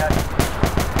stabilize your catch.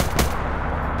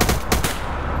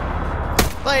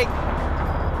 Like,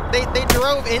 they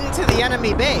drove into the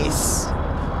enemy base.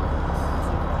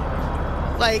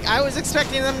 Like, I was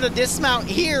expecting them to dismount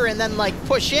here and then, like,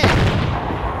 push in.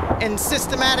 And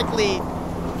systematically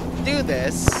do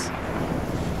this.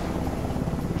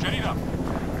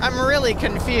 I'm really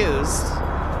confused.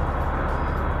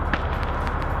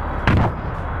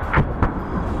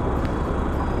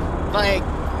 Like...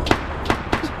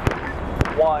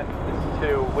 1,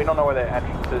 2. We don't know where the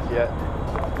entrance is yet.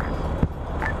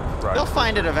 They'll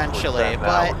find it eventually,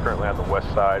 but we're currently on the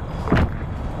west side.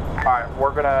 Alright,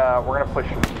 we're gonna push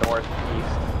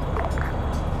northeast.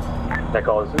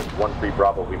 Echo, this is 1-3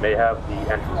 Bravo. We may have the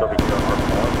entrance over here on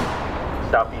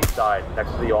our southeast side,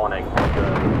 next to the awning,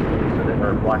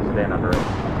 or black sedan under it.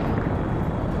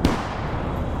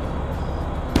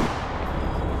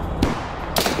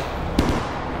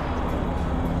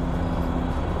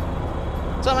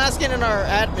 so I'm asking in our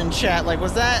admin chat, like,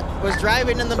 was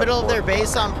driving in the middle of their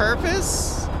base on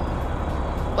purpose?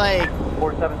 Like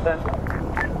 4710.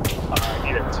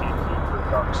 Need a TP for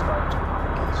dark start.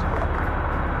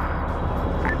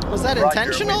 Was that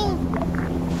intentional?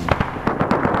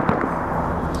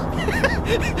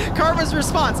 Karma's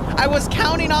response: I was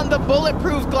counting on the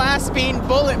bulletproof glass being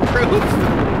bulletproof.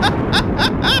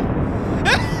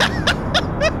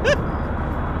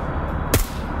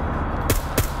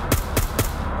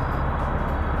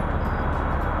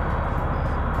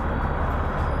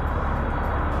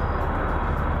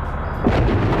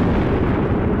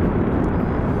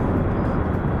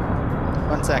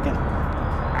 1 second.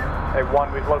 Hey,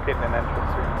 1, we've located an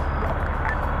entrance here.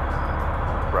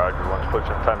 Roger, 1's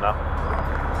pushing time now.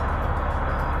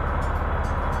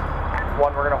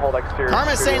 1, we're gonna hold exterior.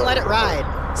 Karma's saying let it ride,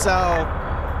 so...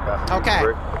 Okay.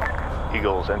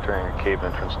 Eagle's entering a cave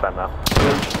entrance time now.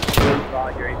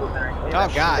 Roger, Eagle's entering cave. Oh,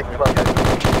 God.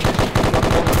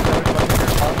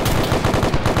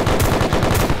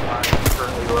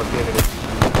 Currently located.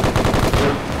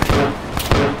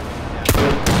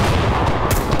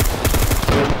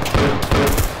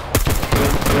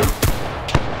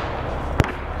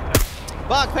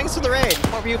 Buck, thanks for the raid.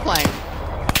 What were you playing?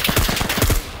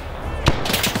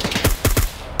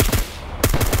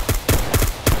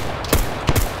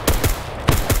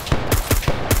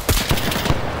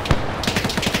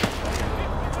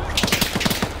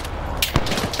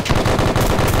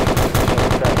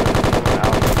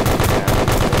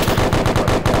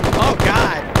 Oh,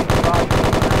 God.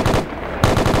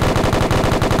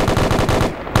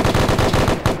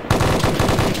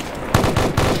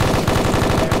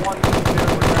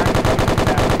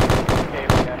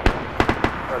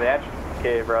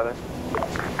 Cave, brother.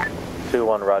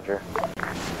 2-1, Roger.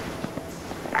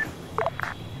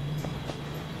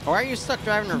 Why are you stuck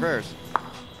driving reverse?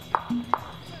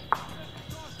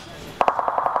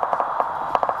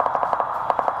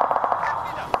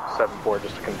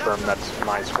 Just to confirm that's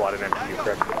my squad and MPU,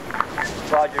 correct?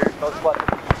 Roger, no squad.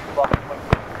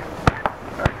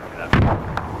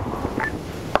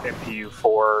 MPU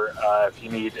 4, if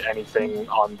you need anything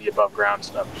on the above ground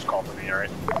stuff, just call for me, alright?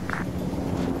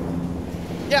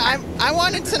 Yeah, I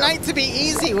wanted tonight to be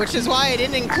easy, which is why I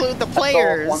didn't include the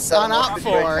players on Op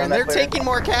 4, and they're taking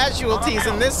more casualties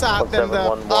in this Op than the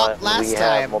Op last we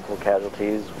time. have multiple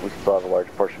casualties. We still have a large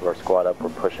portion of our squad up.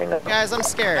 We're pushing it. Guys, I'm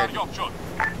scared.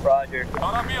 Roger.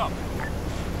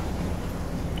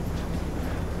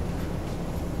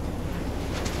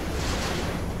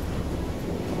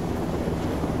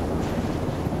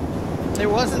 It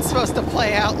wasn't supposed to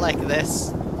play out like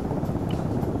this.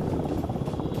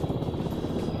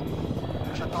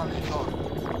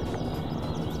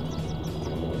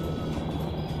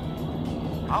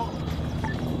 Oh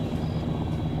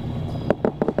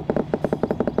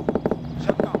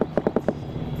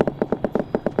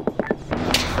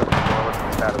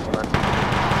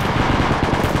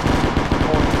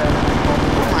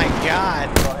my God.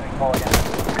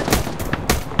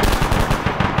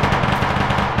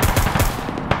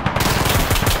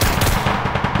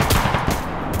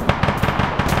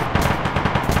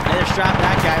 I just dropped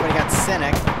that guy, but he got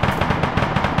cynic.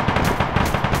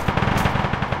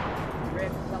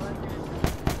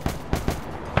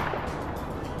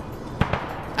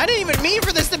 I didn't even mean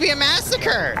for this to be a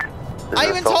massacre. I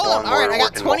even told him, all right, I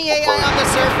got 20 AI on the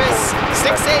surface,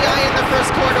 6 AI in the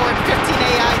first corridor, and 15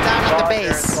 AI down on the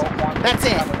base. That's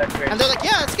it. And they're like,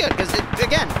 yeah, it's good, because,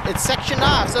 again, it's sectioned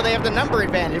off, so they have the number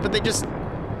advantage, but they just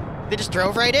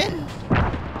drove right in.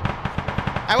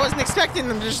 I wasn't expecting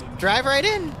them to just drive right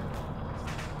in.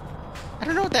 I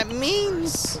don't know what that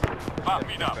means.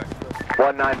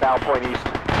 1-9, bow point east.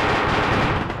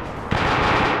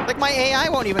 Like, my AI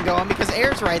won't even go on because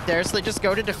air's right there, so they just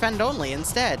go to defend only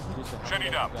instead.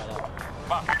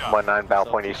 1-9, bow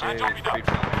point east. 9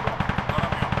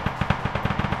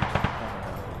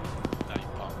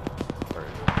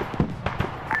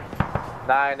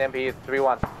 MP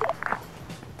 3-1.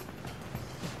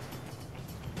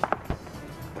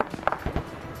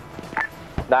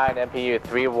 Nine MPU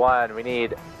 3-1. We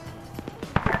need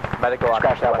medical on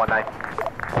that 1-9.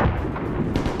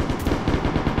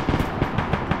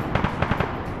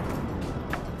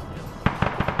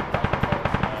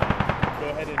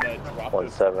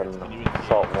 1-7,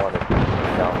 Salt 1 is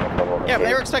down one level. Yeah, but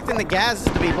they were expecting the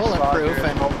gases to be bulletproof,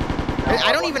 and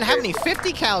I don't even have any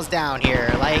 50 cals down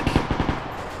here. Like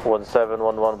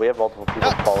 1711, we have multiple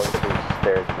people falling through the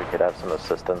stairs. If we could have some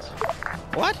assistance.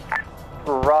 What?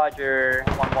 Roger,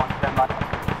 11, stand by.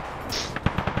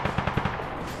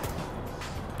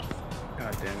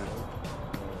 God damn it.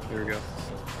 Here we go.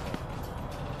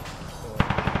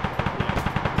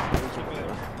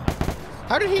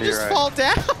 How did he just fall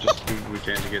down? Just we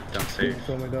can't get downstairs.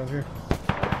 Somewhere down here.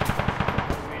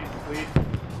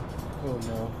 Oh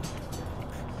no.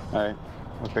 Alright,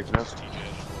 I'll pick it up.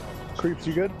 Creeps,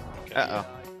 you good? Uh-oh.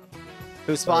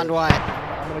 Who spawned what?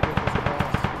 I'm gonna get this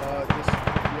across.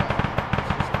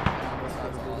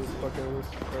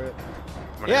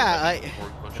 Yeah,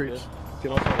 Creeps.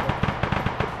 Get off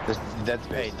This dead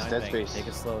space. Dead space. Take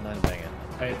it slow and then bang it.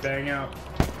 Hey, bang out.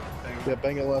 Yeah,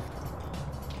 bang it left.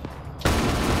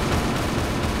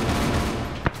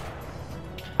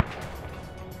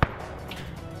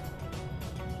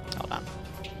 Hold on.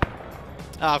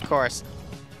 Oh, of course.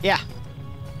 Yeah.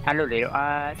 Hello, Liru.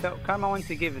 So Karma wants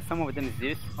to give some of them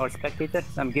Zeus or spectators.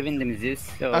 I'm giving them Zeus.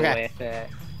 So Okay. if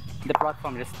the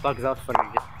platform just bugs out for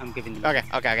you, I'm giving them. Okay,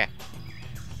 okay, okay.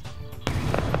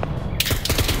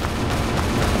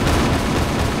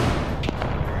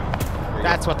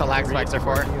 That's what the lag spikes are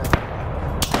for.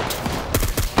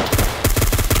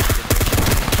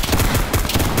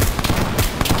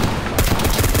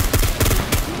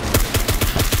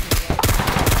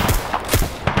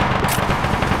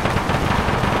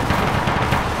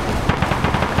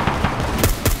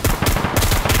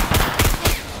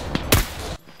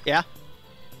 Yeah?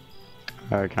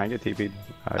 Can I get TP'd?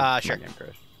 Sure. My game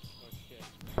crashed.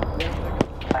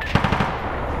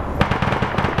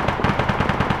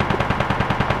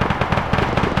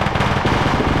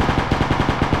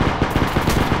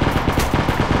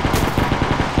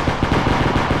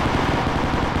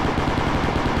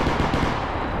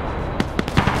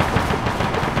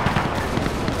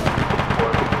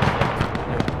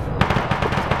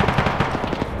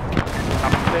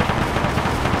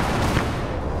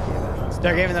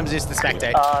 They're giving them Zeus to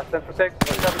spectate. 10 for 6,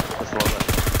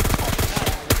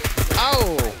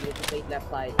 Oh!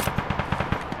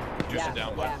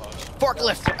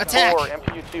 Forklift, attack! 4,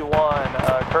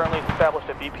 MPU-21, currently established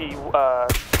at BP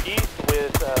East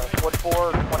with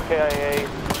 44, 1 KIA,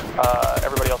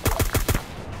 everybody else.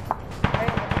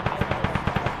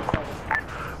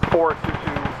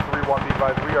 42231, be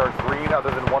advised, we are green other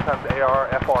than 1 times AR,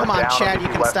 FR Come on, down Chad, on you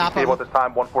BP can West. stop Stable him. at this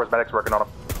time, 1-4's medics working on them.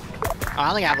 I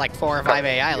only have like 4 or 5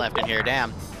 AI left in here,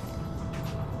 damn.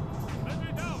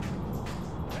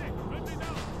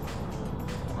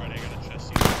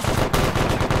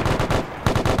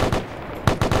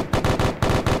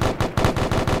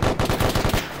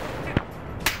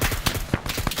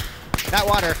 That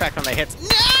water effect when they hits. No!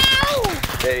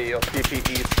 Hey, BP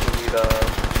East, we need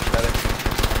medics.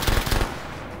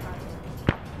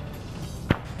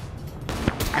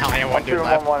 I only have 1 dude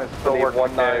left. 1 is still working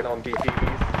 1-9 on BP East.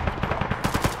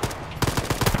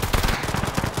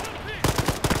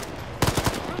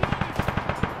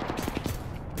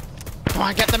 Come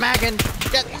on, get the Magan!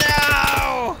 Get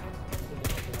no!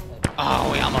 Oh,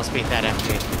 we almost beat that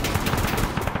MG.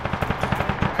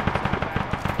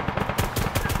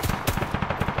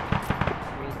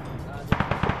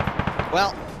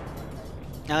 Well,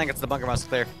 I think it's the bunker must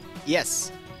clear.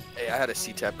 Yes. Hey, I had a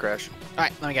C-tap crash. All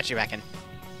right, let me get you back in.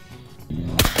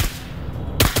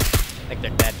 I think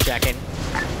they're dead. Checking.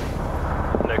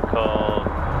 Nick call.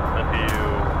 MPU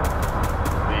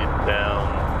lead down.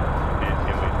 MPU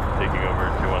team lead taking over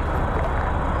 2-1.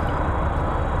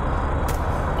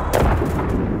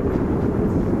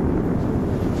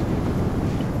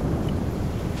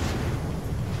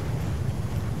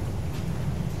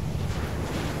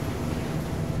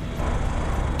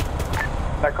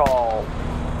 That call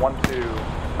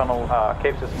 1-2 tunnel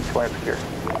cave system clear and secure.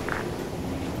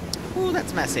 Ooh,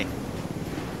 that's messy.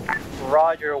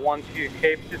 Roger, 1-2,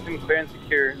 cave system clear and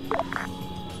secure.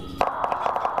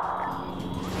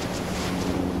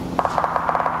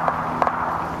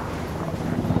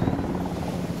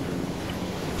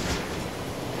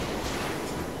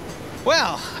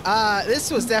 Well, this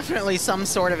was definitely some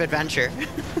sort of adventure.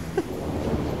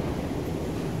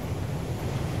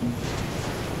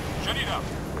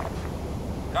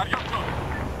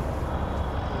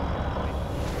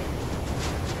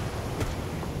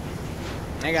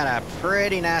 They got a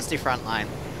pretty nasty front line.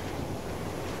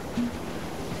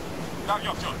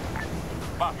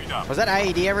 Was that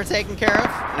IED ever taken care of?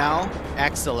 No?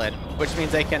 Excellent. Which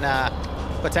means they can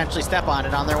potentially step on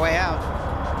it on their way out.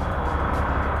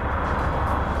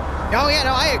 Oh yeah,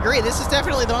 no, I agree. This is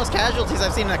definitely the most casualties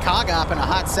I've seen in a KOG op in a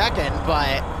hot second,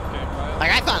 but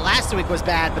like I thought last week was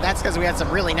bad, but that's because we had some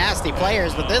really nasty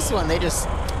players. But this one, they just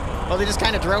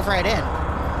kind of drove right in.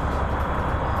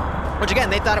 Which again,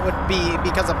 they thought it would be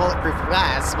because of bulletproof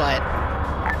glass, but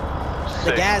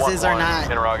the gases are not.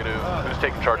 Interrogative. Who's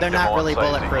taking charge? They're not really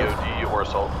bulletproof. EOD or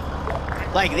assault.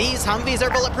 Like these Humvees are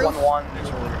bulletproof.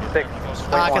 116.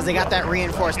 Because they got that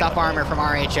reinforced up armor from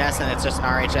RHS, and it's just an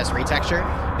RHS retexture.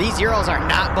 These Urals are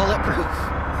not bulletproof.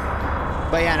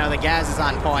 But yeah, no, the gas is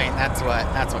on point. That's what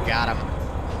got them.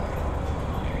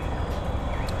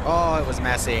 Oh, it was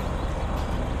messy.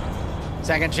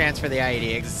 Second chance for the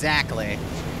IED, exactly.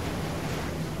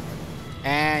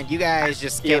 And you guys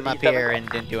just came up here and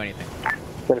didn't do anything.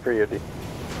 Send for EOD.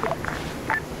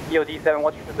 EOD 7,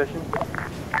 what's your position?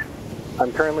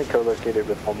 I'm currently co-located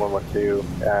with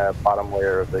 1112, bottom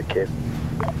layer of the cave.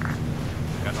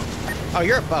 Oh,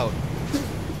 you're a boat.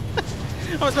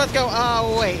 I was about to go,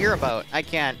 oh wait, you're a boat. We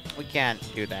can't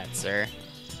do that, sir.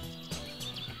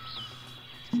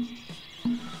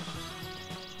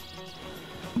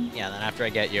 Yeah, then after I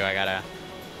get you, I gotta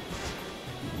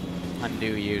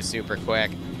undo you super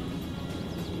quick.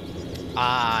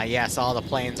 Ah, yes, all the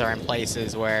planes are in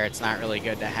places where it's not really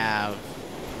good to have.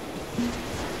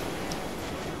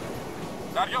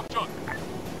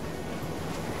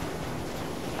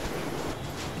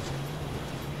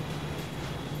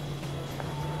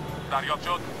 دریافت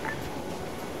شد.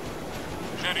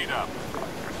 شنیدم.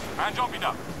 انجام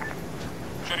میدم.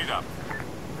 شنیدم.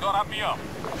 دارم میام.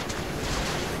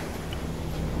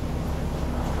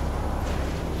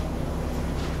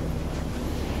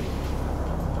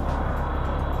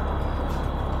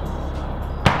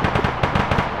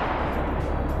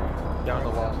 Down to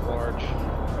Lost Large.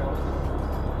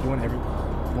 You want every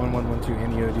 1112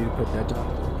 and EOD to put that down?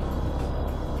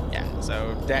 Yeah,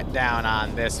 so debt down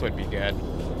on this would be good.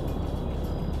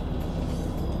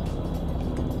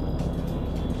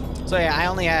 So yeah, I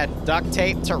only had duct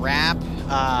tape to wrap,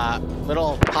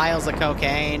 little piles of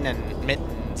cocaine and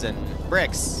mittens and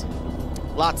bricks.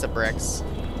 Lots of bricks.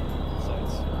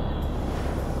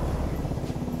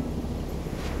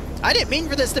 I didn't mean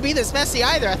for this to be this messy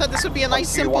either. I thought this would be a nice,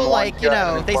 simple, like, you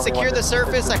know, they secure the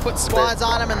surface, I put squads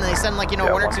on them, and they send, like, you know,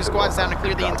 1 or 2 squads down to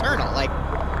clear the internal. Like,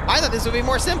 I thought this would be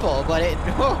more simple, but it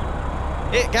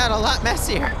got a lot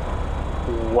messier.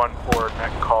 1-4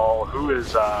 net call. Who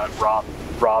is Rob?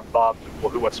 Bob?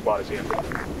 Well, what squad is he in?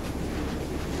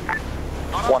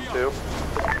 1-2.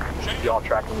 Y'all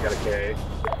tracking? We got a KA.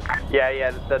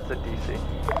 Yeah, that's a DC.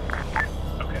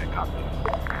 Okay, copy.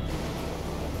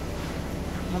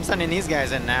 I'm sending these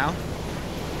guys in now.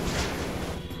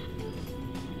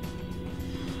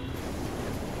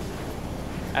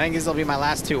 I think these will be my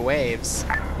last 2 waves.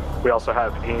 We also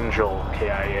have Angel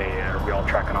KIA. Are we all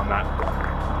tracking on that?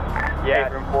 Yeah.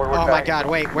 Oh my God!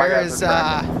 Wait, where is?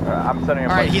 I'm sending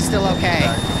him. All right, he's still okay.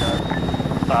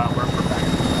 We're back.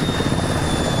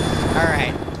 All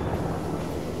right.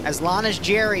 As long as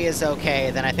Jerry is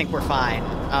okay, then I think we're fine.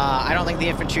 I don't think the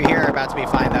infantry here are about to be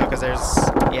fine though, because there's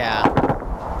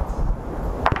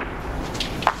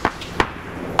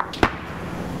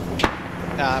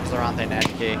that was the wrong thing to edge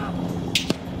key.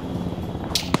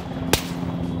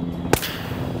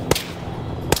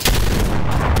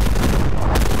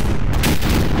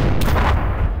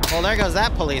 Well, there goes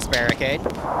that police barricade.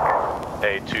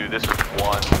 A2, this is 1.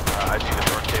 I see the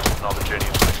north cable and all the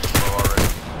Jennies low already.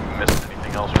 Missed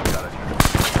anything else? We got it.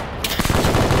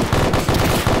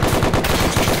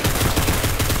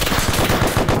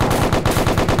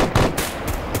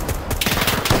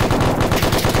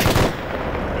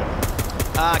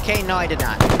 Kane, no, I did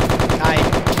not. I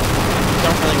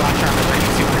don't really watch Armored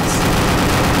Ranking Supers.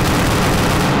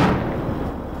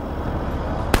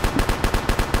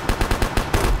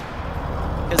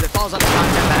 Because it falls under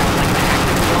content that I would like to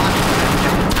actively watch, but I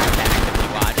don't have time to actively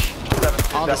watch.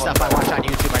 All the stuff I watch on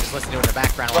YouTube, I just listen to in the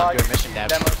background while I'm doing mission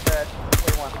dev.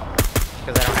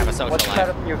 Because I don't have a social What's life.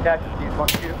 the new casualties?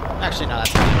 1-2. Actually, no, that's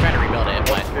not. I'm trying to rebuild it,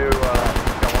 but... 1-2,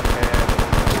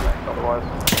 otherwise.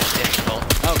 It's difficult.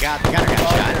 Oh God, the gunner got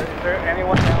shot. Is there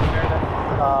anyone down there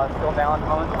that's still down at the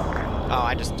moment? Oh,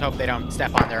 I just hope they don't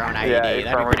step on their own IED. Yeah, That'd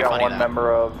be pretty funny, one though.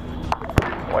 member of...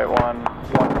 Wait, 1-1 down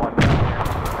here.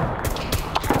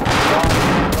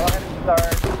 Go ahead and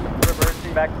start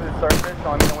reversing back to the surface.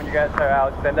 So let me know when you guys are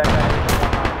out. Send that guy.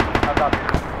 I'll copy.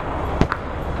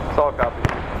 It's all copy.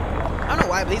 I don't know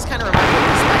why, but these kind of remind me of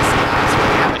these nice scenes where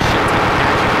we have a shit ton of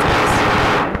casualties.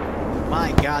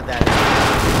 My God, that is...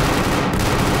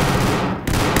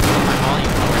 My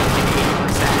volume already to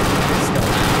 80%, and it's still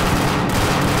loud.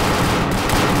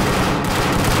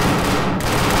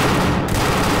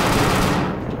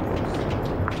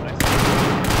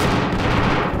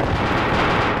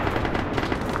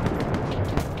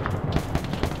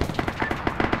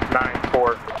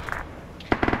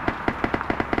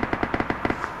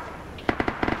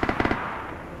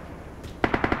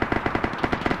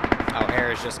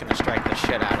 air is just going to strike the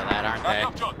shit out of that, aren't they?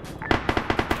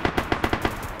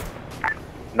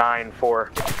 9-4.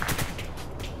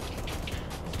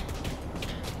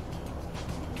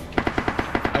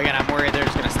 Again, I'm worried they're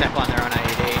just going to step on their own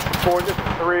IED. 4, this is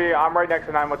 3. I'm right next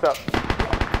to 9. What's up?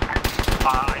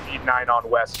 I need 9 on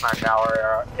west time now.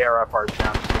 Our ARFR's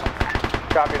down.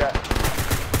 Copy that.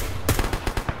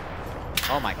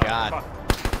 Oh my god.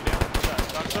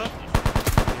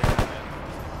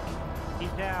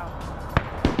 He's down.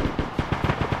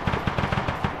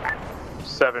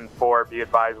 7-4, be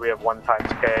advised we have 1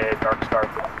 times K, Dark Star.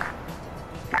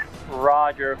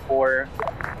 Roger, 4.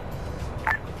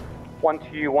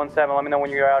 1217, let me know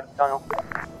when you're out of the tunnel.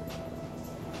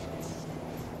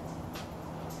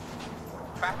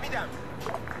 فهمیدم.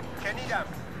 شنیدم.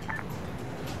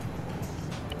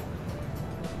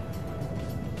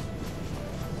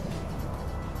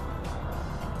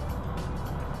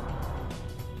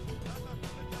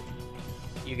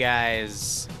 You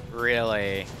guys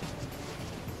really...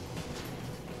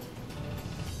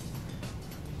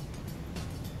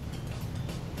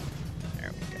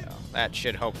 There we go. That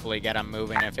should hopefully get them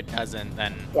moving. If it doesn't,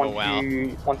 then oh well.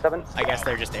 1217? I guess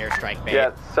they're just airstrike bait.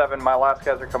 Yeah, 7. My last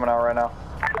guys are coming out right now.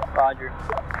 Roger.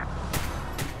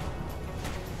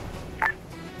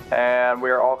 And we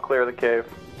are all clear of the cave.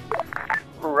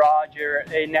 Roger.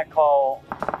 A net call.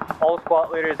 All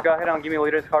squad leaders, go ahead and give me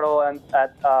leaders huddle and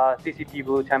at CCP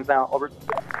Blue times now. Over.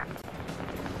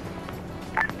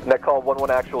 Net call 1-1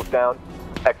 actual down.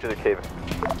 Exit the cave.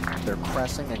 They're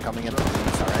pressing and coming in.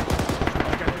 Alright.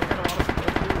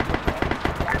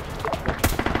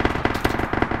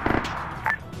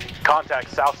 Contact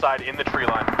south side in the tree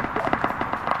line.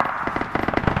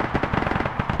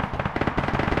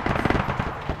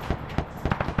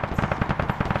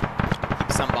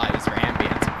 Keep some bodies for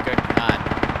ambience. Good God.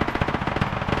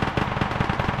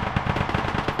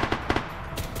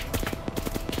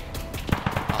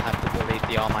 I'll have to delete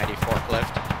the almighty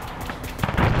forklift.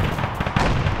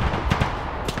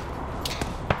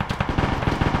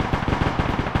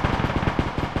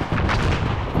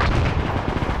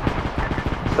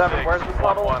 Where's the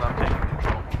huddle? I'm taking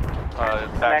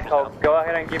control. Echo, go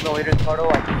ahead and give me leaders huddle.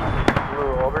 I can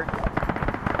Blue over.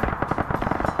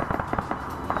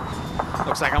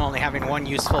 Looks like I'm only having 1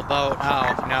 useful boat.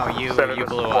 Oh, no, you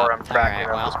blew up. I'm tracking.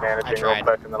 All right, I'm just well, I managing real tried.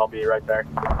 quick, and then I'll be right there.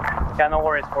 Yeah, no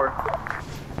worries, 4.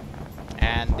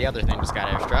 And the other thing just got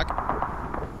airstruck.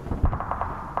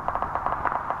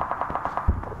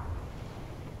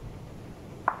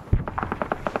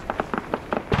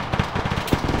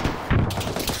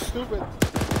 Stupid.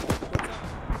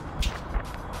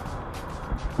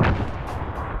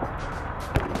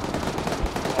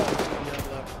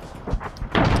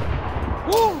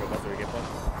 Woo!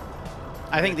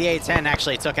 I think the A-10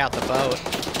 actually took out the boat.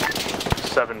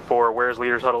 7-4, where's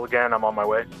leaders huddle again? I'm on my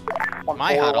way.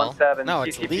 My huddle? 1417, No,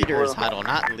 it's CCP leader's Blue. huddle,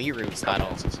 not Liru's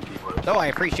huddle. Though I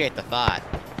appreciate the thought.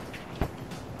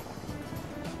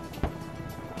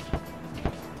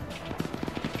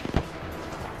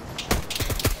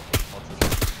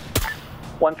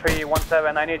 One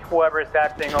 1317. I need whoever is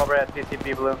acting over at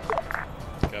CCP Blue.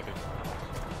 Copy.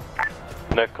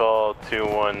 Net call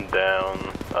 2-1 down.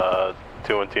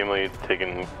 2-1 team lead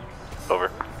taking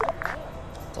over.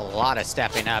 It's a lot of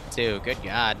stepping up too. Good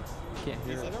God. Can't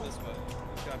hear it. This way.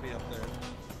 It's gotta be up there.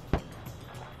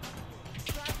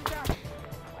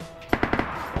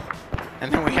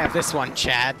 And then we have this one,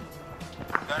 Chad.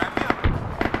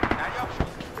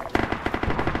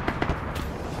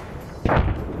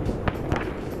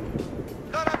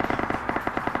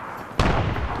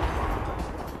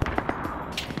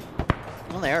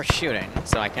 Well, they are shooting,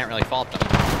 so I can't really fault them.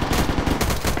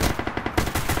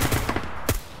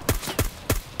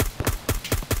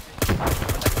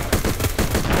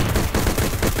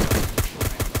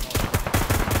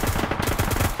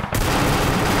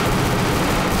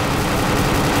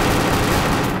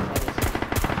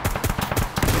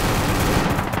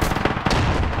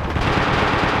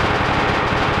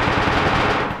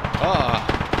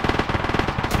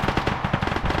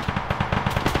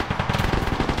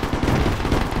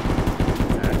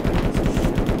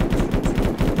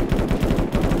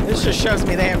 This just shows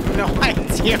me they have no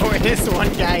idea where this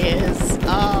one guy is.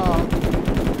 Oh.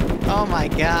 Oh my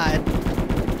God.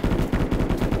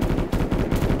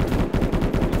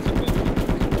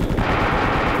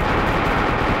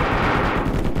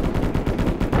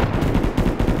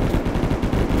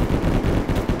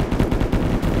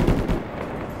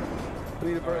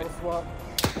 Need a barrel swap.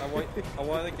 I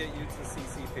want to get you to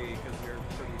CCP because you're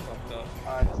pretty fucked up.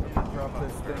 Alright, so I'm gonna drop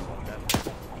this thing.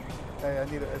 Hey, I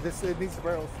need it needs a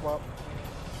barrel swap.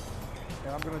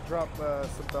 And I'm gonna drop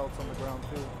some belts on the ground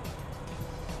too.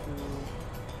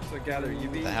 So gather, you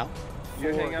be. The hell?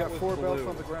 You hang out with 4 Blue. belts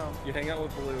on the ground. You hang out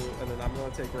with Blue, and then I'm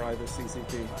gonna take Rye the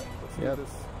CCP. Yep.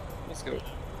 Let's go.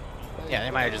 Yeah,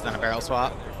 they might have just done a barrel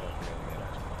swap.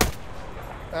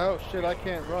 Oh shit! I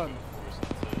can't run.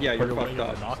 Yeah, you're fucked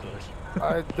up.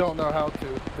 I don't know how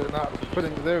to. They're not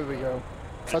putting. There we go.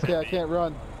 Okay, I can't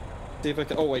run. See if I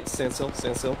can. Oh wait, stand still.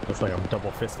 Stand still. Looks like I'm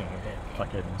double fisting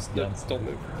fucking guns. Don't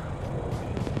move.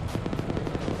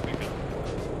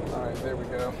 All right, there we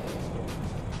go.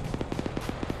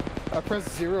 I pressed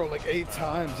 0 like 8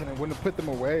 times and it wouldn't put them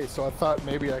away, so I thought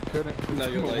maybe I couldn't put No,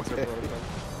 them your legs away. are broken.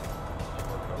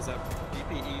 Is that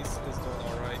BPE's is doing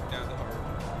alright? Yeah,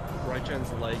 our right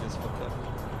gen's leg is fucked up.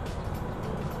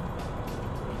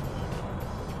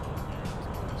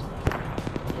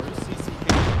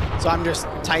 So I'm just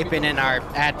typing in our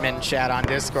admin chat on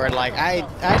Discord, like, I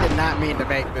did not mean to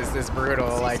make this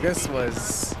brutal. Like, this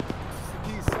was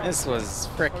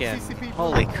frickin',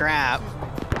 holy crap.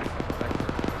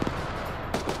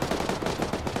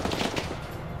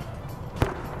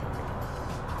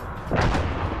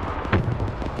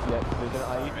 Yeah, there's an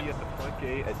IED at the front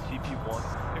gate at GP1.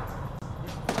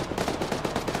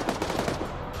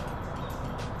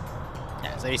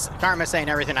 Yeah, so Karma's saying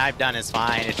everything I've done is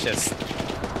fine. It's just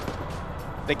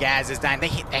the gas is dying. They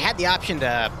had the option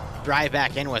to drive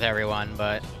back in with everyone,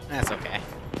 but that's okay.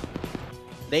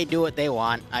 They do what they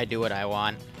want. I do what I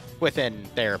want within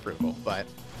their approval, but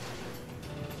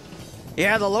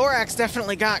yeah, the Lorax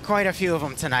definitely got quite a few of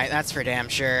them tonight. That's for damn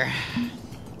sure.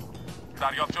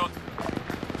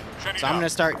 So I'm gonna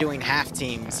start doing half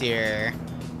teams here.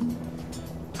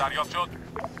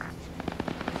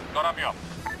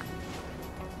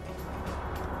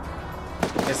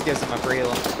 This gives them a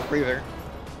breather.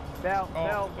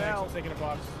 Bell. Taking a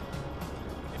box.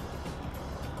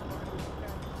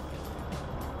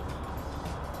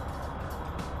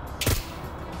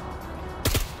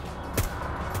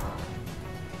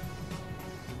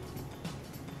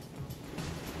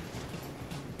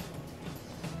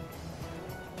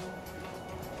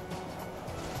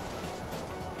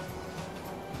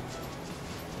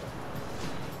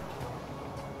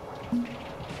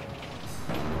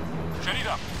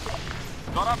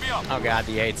 Oh god,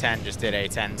 the A10 just did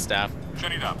A10 stuff.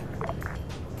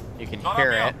 You can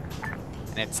hear it,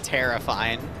 and it's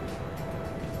terrifying.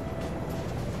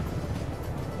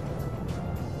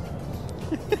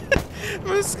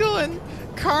 Muskel and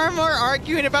Karma are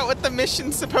arguing about what the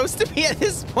mission's supposed to be at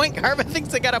this point. Karma thinks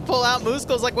they gotta pull out.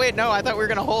 Muskel's like, wait, no, I thought we were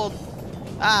gonna hold.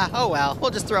 Ah, oh well,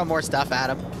 we'll just throw more stuff at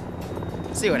him.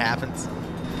 See what happens.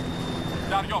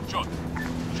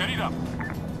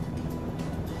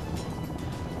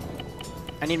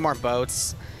 I need more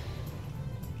boats.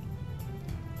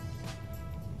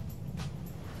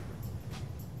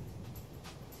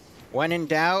 When in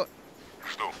doubt,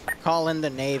 call in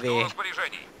the Navy.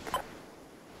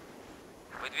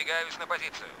 Выдвигаюсь на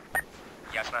позицию.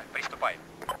 Ясно, приступаем.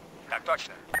 Так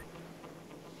точно.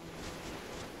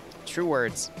 True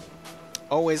words.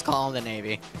 Always call in the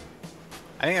Navy.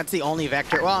 I think that's the only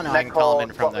vector. Well, no, I can call him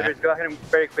in from there. Go ahead and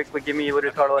very quickly give me leader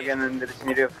total again and the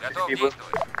vicinity of people.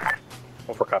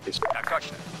 4 copies. Так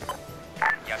точно.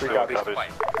 3 copies.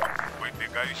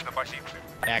 Выдвигаюсь на позицию.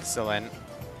 Excellent.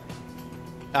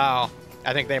 Oh,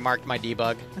 I think they marked my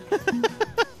debug.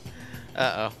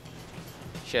 Uh-oh.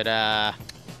 Should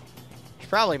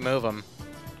probably move them.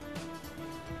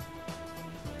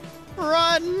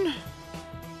 Run!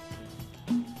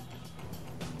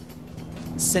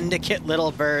 Syndicate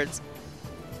little birds.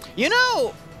 You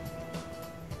know!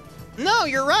 No,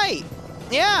 you're right.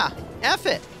 Yeah, F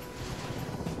it.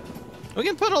 We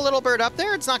can put a little bird up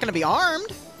there. It's not going to be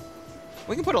armed.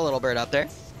 We can put a little bird up there.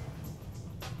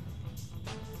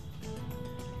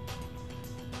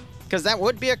 Because that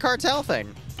would be a cartel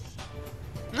thing.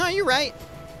 No, you're right.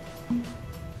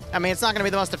 I mean, it's not going to be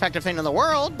the most effective thing in the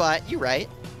world, but you're right.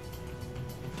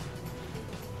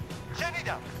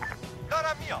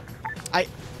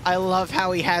 I love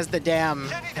how he has the damn...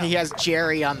 He has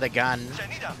Jerry on the gun.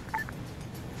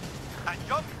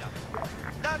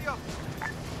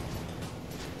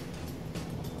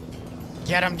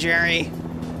 Get him, Jerry.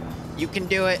 You can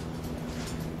do it.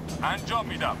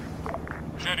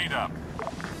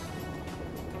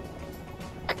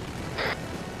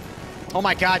 Oh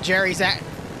my god, Jerry's at...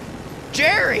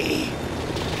 Jerry!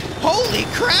 Holy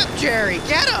crap, Jerry!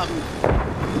 Get him!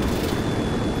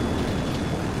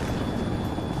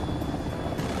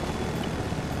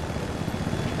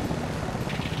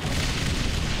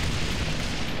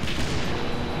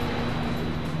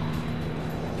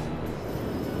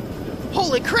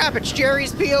 Holy crap, it's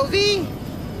Jerry's POV!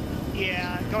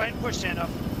 Yeah, go ahead and push standoff.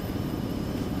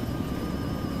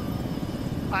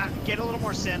 Get a little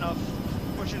more standoff.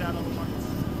 Push it out a little more.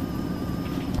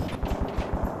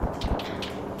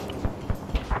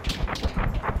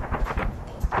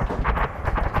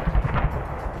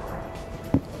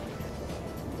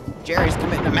 Jerry's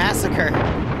committing a massacre.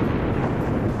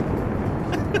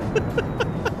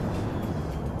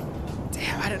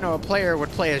 Damn, I didn't know a player would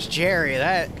play as Jerry.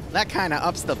 That kind of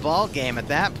ups the ball game at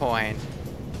that point.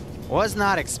 Was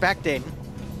not expecting.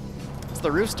 It's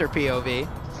the Rooster POV.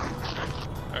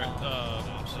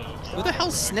 Who the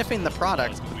hell's sniffing the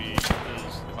product?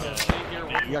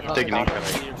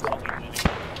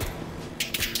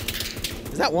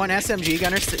 Is that one SMG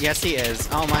gunner? Yes, he is.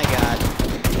 Oh my god.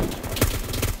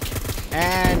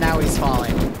 And now he's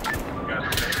falling.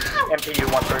 MPU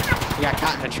 1-3. He got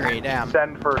caught in a tree, damn.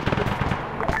 Send for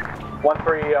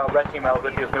 1-3 red team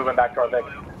Elizabeth is moving back to our base.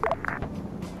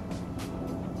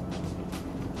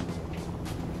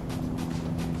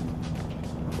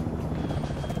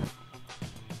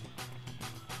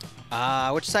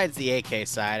 Which side's the AK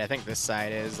side? I think this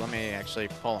side is. Let me actually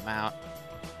pull him out.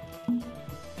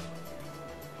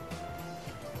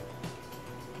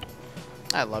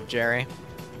 I love Jerry.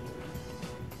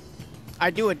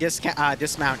 I do a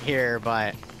dismount here,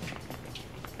 but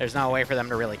there's no way for them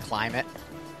to really climb it.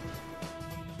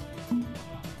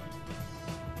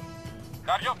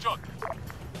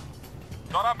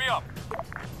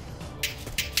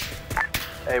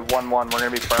 Hey, 1-1, we're gonna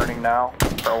be burning now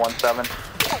for 1-7.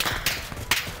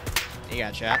 You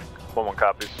got chat. 1-1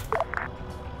 copies.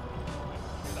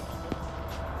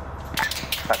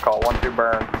 That call 1-2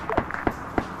 burn.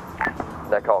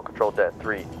 That call, control jet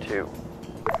 3-2.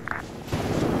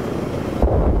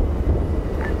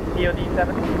 POD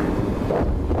 7.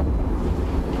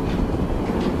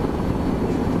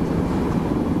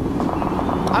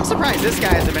 I'm surprised this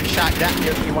guy hasn't been shot down.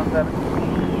 POD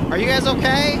 1-7. Are you guys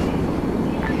okay?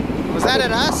 Was that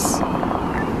at us?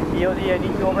 POD, I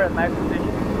need you over at my position.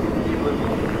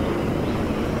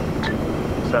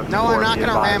 No, I'm not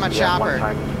gonna ram a chopper.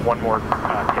 One more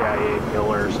KIA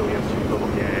Miller, so we have 2 total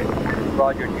KIA.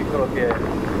 Roger, 2 total KIA.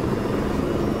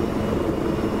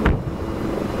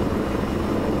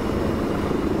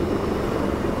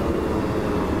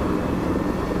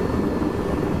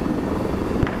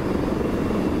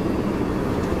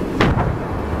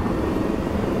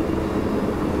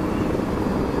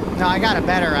 No, I got a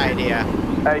better idea.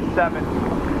 Hey, 7.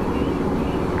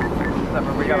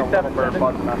 We got a little bird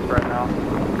bug mess right now.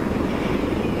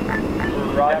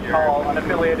 Roger. That call,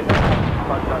 unaffiliated.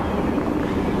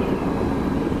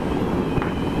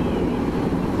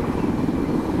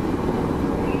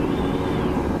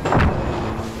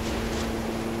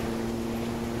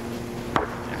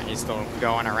 Yeah, he's still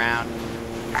going around.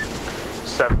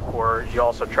 7-4, you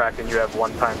also tracked and you have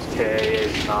 1 times KIA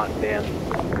is not banned.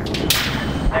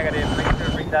 Negative, make sure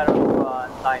to bring that up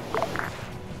to 9.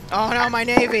 Oh no, my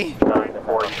Navy!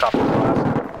 9-4, you copy the last.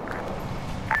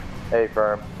 Hey,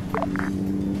 firm.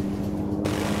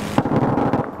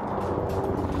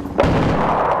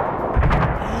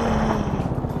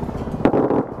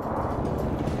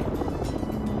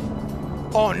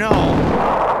 Oh no!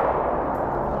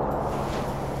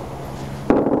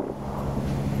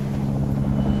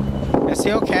 Is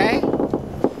he okay?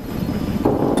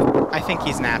 I think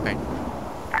he's napping.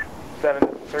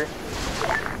 7-3.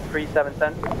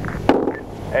 3-7-10.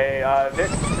 Hey, Vic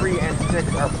 3 and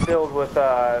 6 are filled with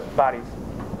bodies.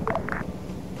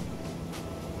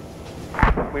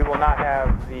 We will not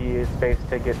have the space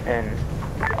to get in.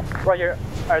 Roger,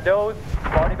 are those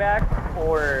body bags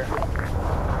or?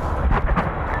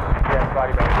 Yes,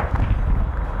 body bags.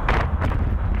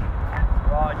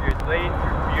 Roger, the lane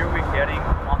review we're getting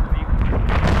on the vehicle.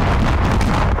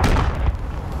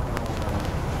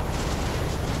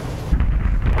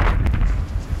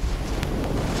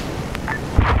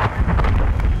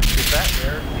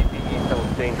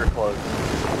 Danger close.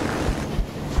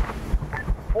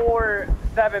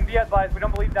 4-7, be advised, we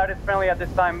don't believe that is friendly at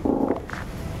this time.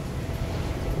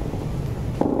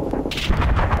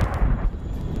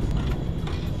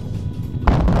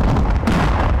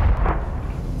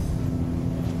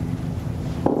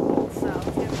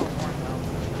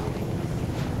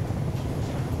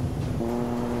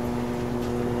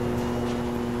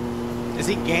 Is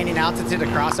he gaining altitude to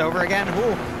cross over again?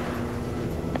 Ooh.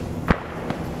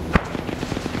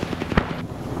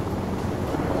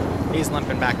 He's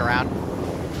limping back around.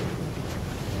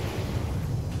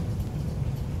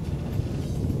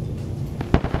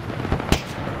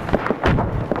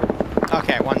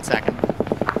 Okay, 1 second.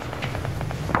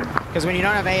 Because when you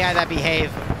don't have AI that behave,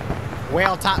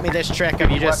 Whale taught me this trick of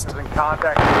you just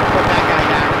Contact. Put that guy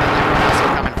down, and then everyone else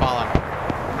will come and follow.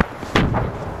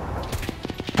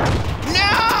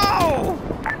 No!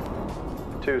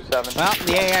 2-7. Well,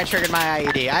 the AI triggered my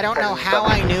IED. I don't know how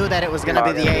I knew that it was going to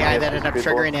be the AI that ended up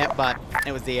triggering it, but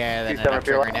it was the AI that ended up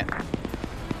triggering it.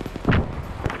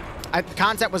 The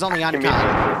concept was only uncommon.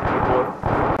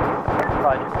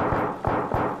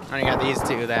 Only got these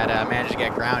two that managed to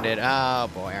get grounded. Oh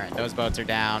boy, all right, those boats are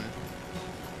down.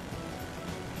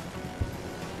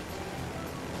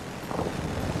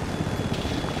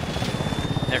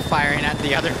 They're firing at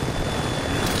the other.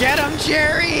 Get him,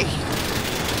 Jerry!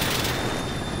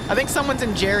 I think someone's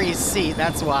in Jerry's seat,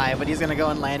 that's why, but he's gonna go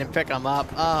and land and pick him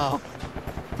up. Oh.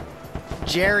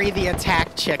 Jerry the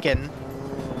attack chicken.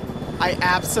 I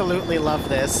absolutely love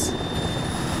this.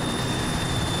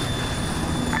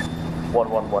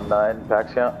 1119,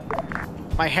 back count.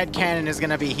 My headcanon is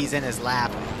gonna be he's in his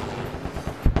lap.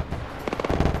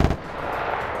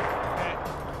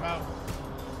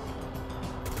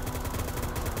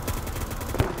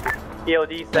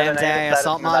 EOD 7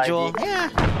 assault module. Yeah.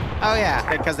 Oh yeah,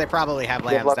 because they probably have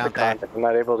lambs, don't they? I'm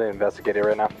not able to investigate it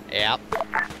right now. Yep.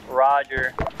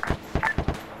 Roger.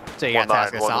 So you got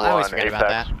task assault. I always forget about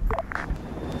that.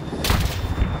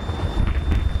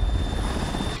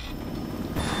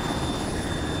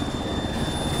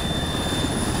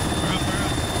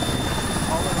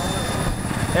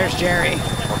 There's Jerry.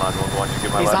 1911, you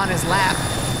get my He's left. on his lap.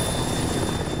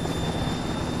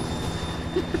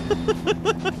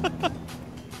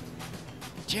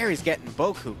 Jerry's getting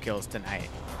Boku kills tonight.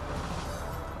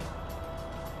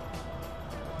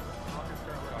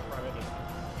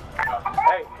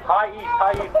 Hey,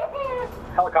 high east.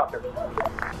 Helicopter.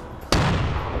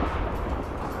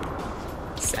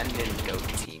 Send in Go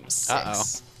Team 6. Uh-oh.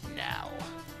 Now.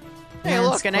 Hey,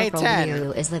 look, an Corporal A10.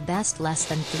 Liru is the best less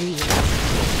than 3.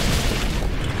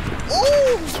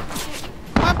 Ooh!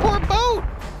 My poor boat!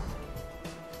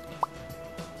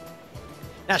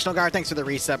 National Guard, thanks for the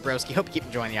resub, broski. Hope you keep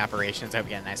enjoying the operations. Hope you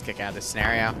get a nice kick out of this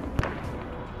scenario.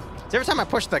 So every time I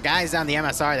push the guys down the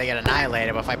MSR, they get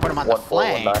annihilated, but if I put them on the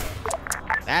flank,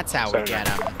 that's how we get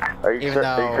them. Are you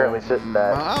currently sitting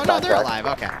at? Oh, no, they're alive.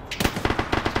 Okay.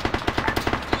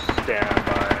 Stand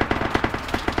by.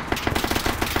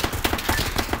 I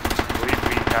believe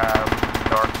we have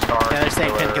Dark Star. Yeah, they're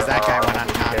safe because that guy went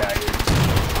uncommon.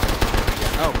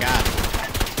 Oh, God.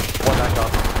 One back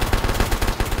off.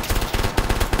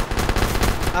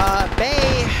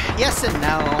 Bay, yes and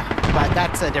no, but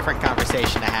that's a different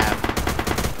conversation to have.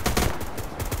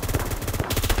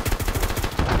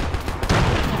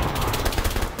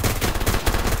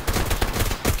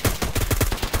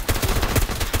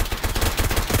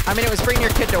 I mean, it was bring your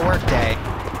kid to work day.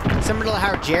 Similar to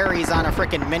how Jerry's on a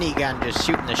frickin' minigun just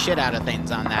shooting the shit out of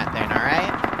things on that thing,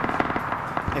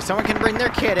 alright? If someone can bring their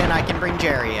kid in, I can bring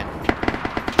Jerry in.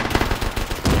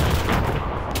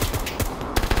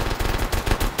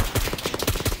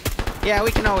 Yeah,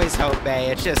 we can always hope, Bay.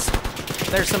 It's just,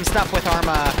 there's some stuff with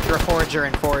Arma, Reforger,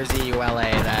 and 4Z ULA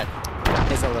that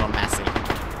is a little messy.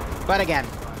 But again,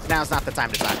 now's not the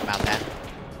time to talk about that.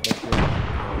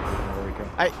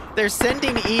 They're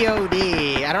sending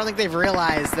EOD. I don't think they've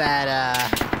realized that,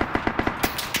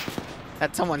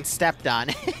 that someone stepped on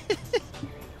it.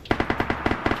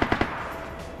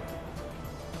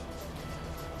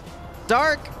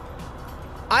 Dark,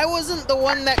 I wasn't the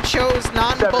one that chose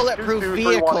non-bulletproof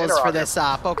vehicles for this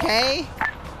op, okay?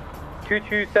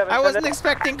 227. I wasn't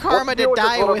expecting Karma to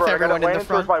die with everyone in the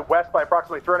front. My west by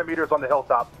approximately 300 meters on the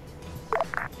hilltop.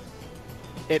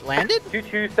 It landed?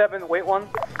 227, wait one.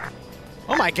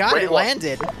 Oh my God, it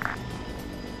landed.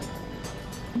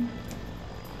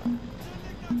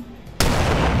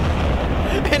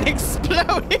 And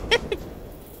exploded.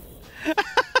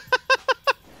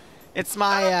 It's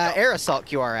my air assault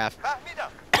QRF.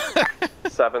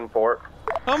 7-4.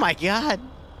 Oh my God.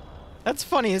 That's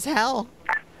funny as hell.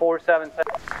 477.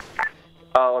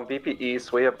 On BP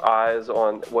East, we have eyes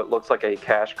on what looks like a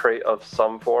cash crate of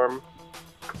some form.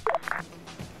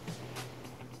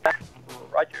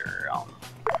 Roger.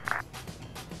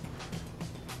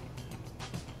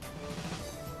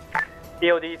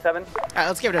 EOD 7. Alright,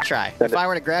 let's give it a try. If I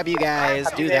were to grab you guys,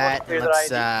 do that, and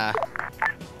let's,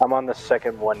 I'm on the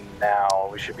second one now.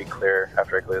 We should be clear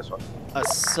after I clear this one.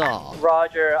 assault.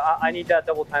 Roger, I need that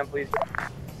double time, please.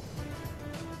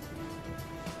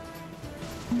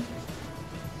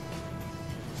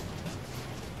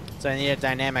 So I need a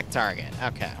dynamic target.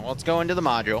 Okay, well, let's go into the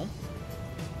module.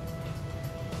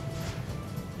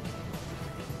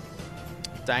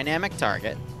 Dynamic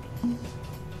target.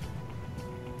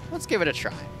 Let's give it a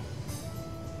try.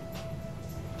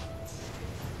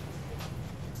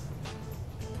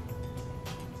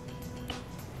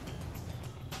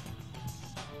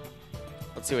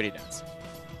 Let's see what he does.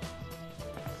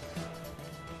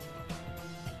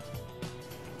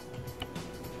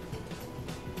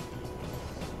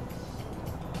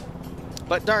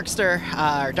 But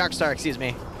Darkstar, excuse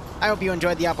me. I hope you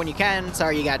enjoyed the up when you can.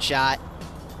 Sorry you got shot.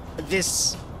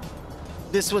 This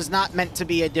was not meant to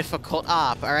be a difficult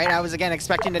op, all right? I was, again,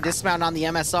 expecting to dismount on the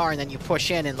MSR, and then you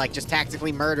push in and, like, just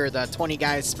tactically murder the 20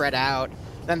 guys spread out.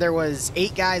 Then there was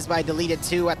 8 guys by deleted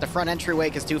 2 at the front entryway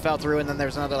because 2 fell through, and then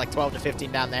there's another, like, 12 to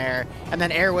 15 down there. And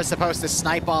then Air was supposed to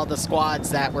snipe all the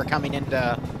squads that were coming in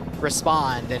to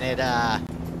respond, and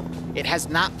it has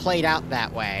not played out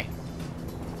that way.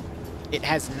 It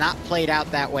has not played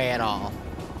out that way at all.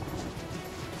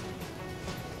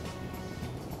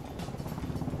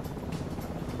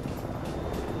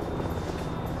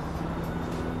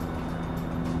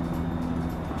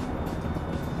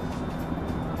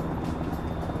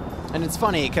 And it's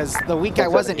funny, because the week I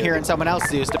wasn't here and someone else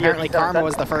Zeused, apparently Karma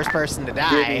was the first person to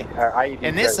die.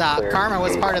 In this op, Karma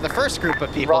was part of the first group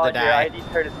of people to die. ID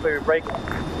turret is clear, break.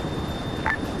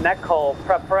 Net call,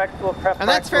 prep for exfil, prep for And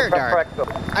that's fair, Dark. exfil.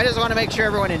 I just want to make sure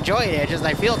everyone enjoyed it, just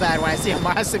I feel bad when I see a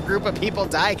massive group of people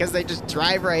die because they just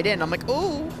drive right in. I'm like,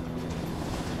 ooh.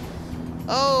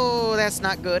 Oh, that's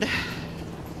not good.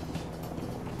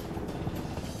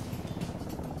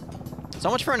 So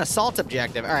much for an assault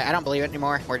objective. All right, I don't believe it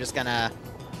anymore. We're just gonna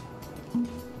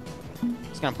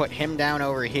put him down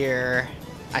over here.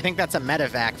 I think that's a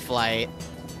medevac flight.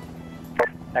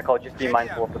 Net call, just be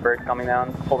mindful of the bird coming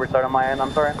down. Oversight on my end,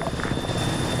 I'm sorry.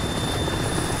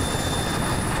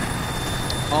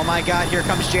 Oh my God, here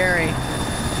comes Jerry.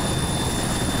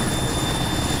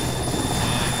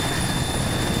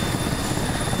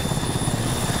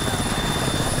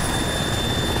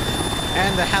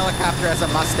 And the helicopter has a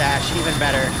mustache, even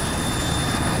better.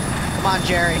 Come on,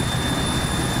 Jerry.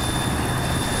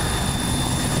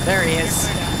 There he is.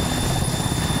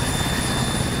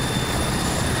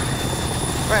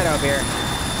 Right over here.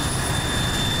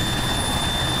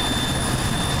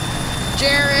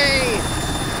 Jerry!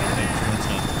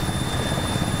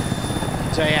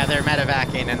 So yeah, they're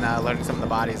medevacing and loading some of the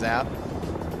bodies out.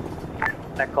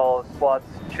 Net call, squads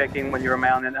checking when you're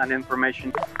mounted on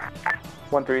information.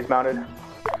 1-3 is mounted.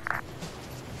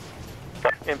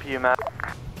 MPU map.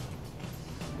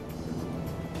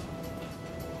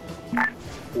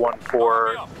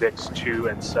 1-4, VIX 2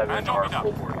 and 7 are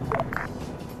full board.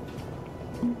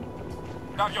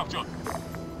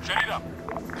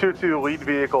 2-2, lead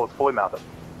vehicle is fully mounted.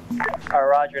 Alright,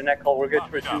 roger, net call, we're good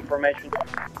for some information.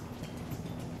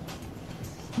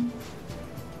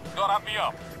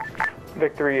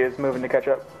 Vic 3 is moving to catch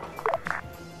up.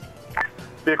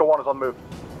 Vehicle 1 is on the move.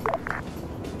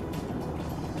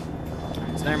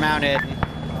 So they're mounted.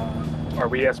 Are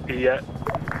we SP yet?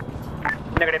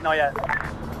 Negative, not yet.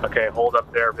 Okay, hold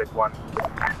up there, Vic 1.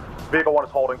 Vehicle 1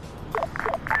 is holding.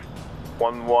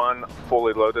 1-1,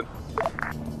 fully loaded.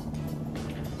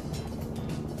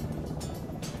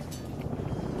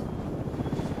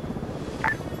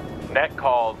 Net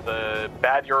call, the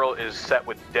bad Ural is set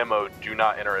with demo, do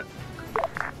not enter it.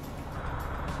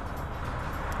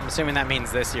 I'm assuming that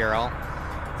means this Ural.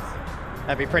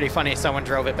 That'd be pretty funny if someone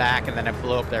drove it back and then it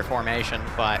blew up their formation,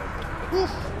 but... Whew.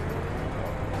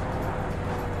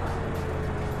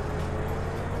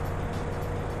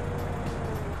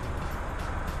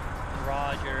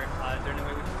 Roger. Is there any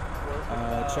way we can work?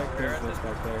 Check this list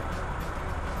back there.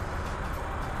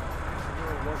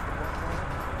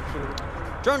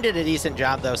 Drone did a decent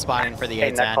job, though, spotting for the Hey,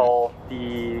 810. net call,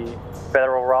 the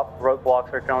federal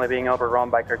roadblocks are currently being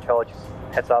overrun by cartel. Just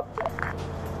heads up.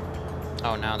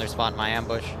 Oh no, they're spotting my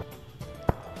ambush.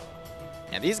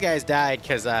 Yeah, these guys died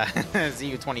because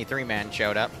ZU-23 man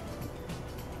showed up.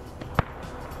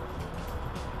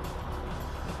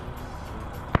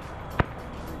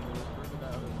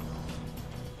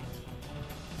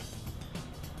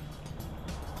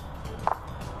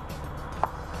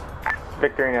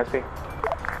 Victory in SP.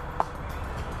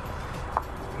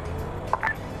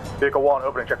 Vehicle 1,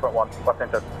 opening checkpoint 1, left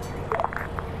hand tip.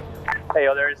 Hey,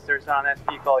 yo, there's not an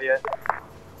SP call yet.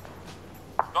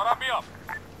 Don't have me up.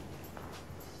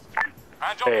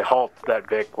 Hey, halt that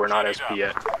Vic, we're not SP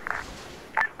yet.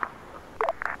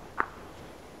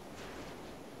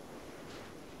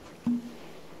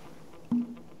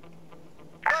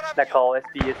 Net call,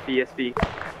 SP.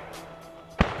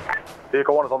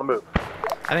 Vehicle 1 is on the move.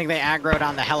 I think they aggroed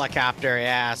on the helicopter,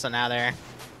 yeah, so now they're...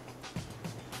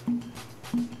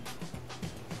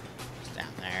 just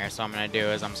down there. So what I'm going to do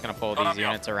is I'm just going to pull these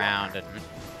units around, and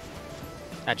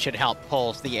that should help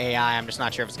pull the AI. I'm just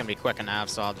not sure if it's going to be quick enough,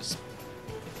 so I'll just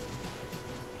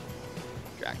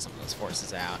drag some of those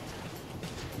forces out.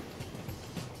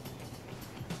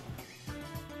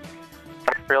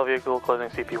 Trail vehicle closing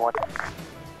CP1.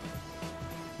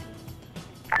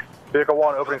 Vehicle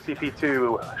 1 opening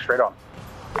CP2, straight on.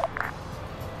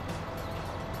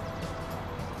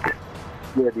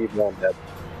 Yeah, these one dead.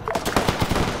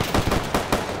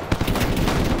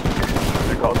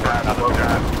 Vehicle drive.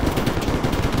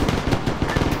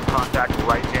 Contact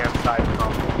right hand side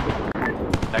from.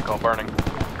 Echo burning.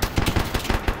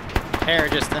 Air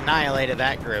just annihilated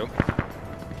that group.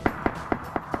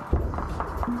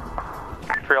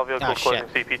 Trail vehicle Oh, closing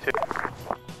shit. CP2.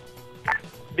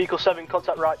 Vehicle 7,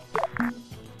 contact right.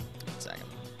 Second.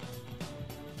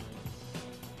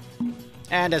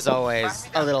 And as always,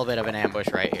 a little bit of an ambush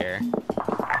right here.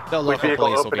 The local Vehicle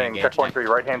police will be opening, engaging. checkpoint 3,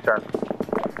 right hand turn.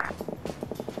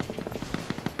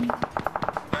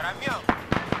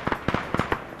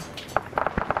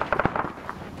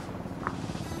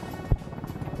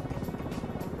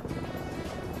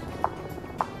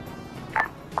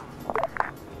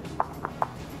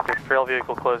 Trail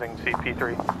vehicle closing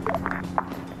CP3.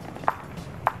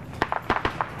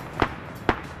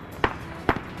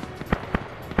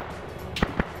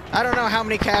 I don't know how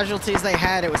many casualties they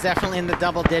had. It was definitely in the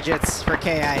double digits for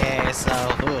KIA, so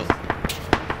ooh.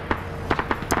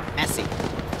 Messy.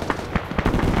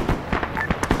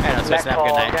 Alright, let's switch it up.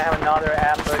 Good We're night. gonna have another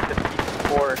ambush at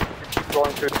CP4. Keep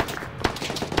going through.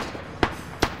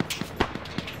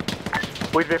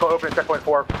 Police vehicle opening, checkpoint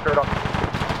 4, straight on.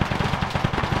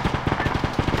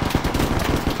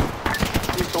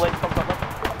 Vehicle 8, contact left.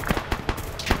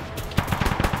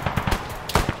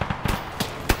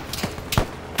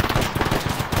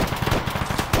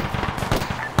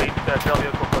 Trail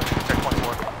vehicle closing checkpoint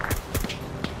 4.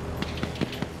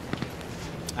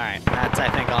 Alright, that's I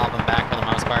think all of them back for the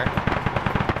most part.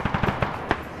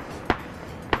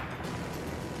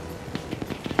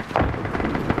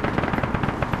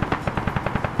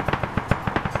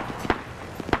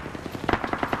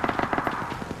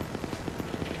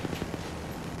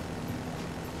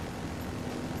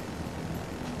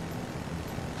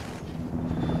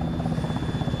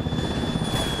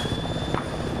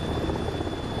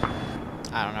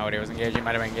 I don't know what he was engaging.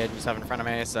 Might have been engaging stuff in front of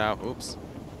me, so oops.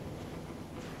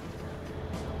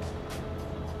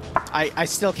 I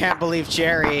still can't believe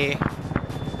Jerry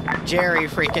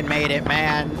freaking made it,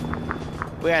 man.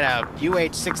 We had a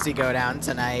UH-60 go down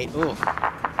tonight. Ooh.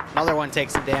 Another one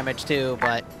takes some damage too,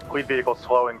 but Police vehicle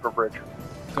slowing for bridge.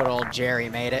 good old Jerry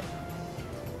made it.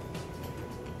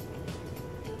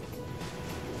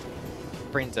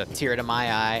 Brings a tear to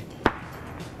my eye.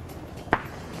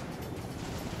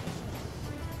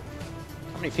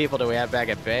 How many people do we have back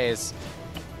at base?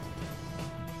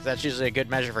 That's usually a good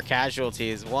measure for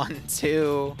casualties. 1,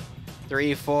 2,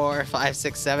 3, 4, 5,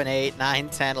 6, 7, 8, 9,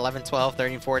 10, 11, 12,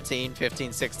 13, 14,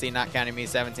 15, 16, not counting me,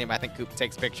 17, but I think Coop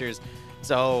takes pictures.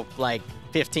 So, like,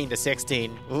 15 to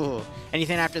 16. Ooh.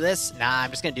 Anything after this? Nah,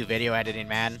 I'm just gonna do video editing,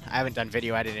 man. I haven't done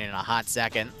video editing in a hot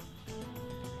second.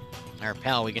 Or,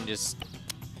 hell, we can just...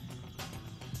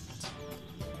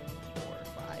 4,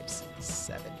 5, 6,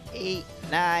 7, 8,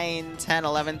 9, 10,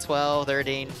 11, 12,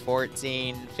 13,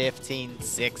 14, 15,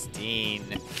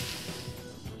 16.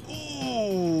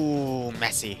 Ooh,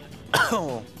 messy.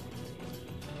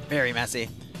 Very messy.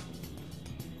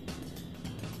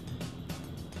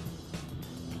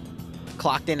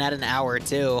 Clocked in at an hour,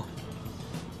 too.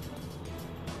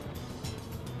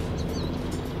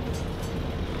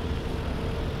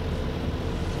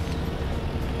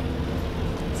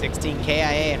 $16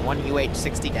 KIA and 1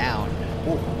 UH-60 down.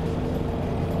 Ooh.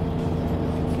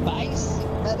 Spice.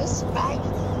 That is spice.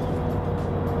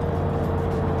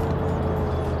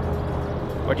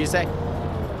 What'd you say?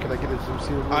 Can I get a zoom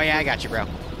seal? Oh yeah, I got you, bro.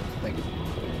 Thank you.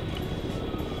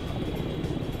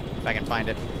 If I can find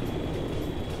it.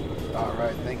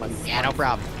 Alright, thank you. Yeah, no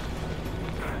problem.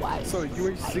 So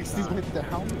UH-60 went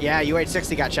down? Yeah,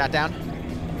 UH-60 got shot down.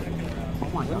 Oh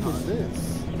my god. What is this?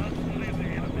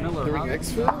 During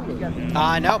exfil?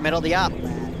 No, middle of the op.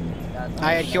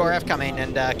 I had QRF coming,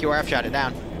 and QRF shot it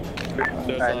down.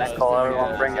 Alright, next call,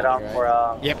 everyone bring it on for,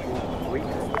 Yep. That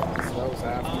was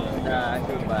after. I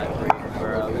took about 3,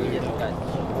 bro. We just got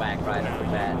whacked right off the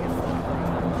bat.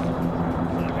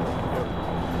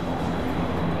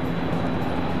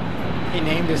 He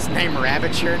named his name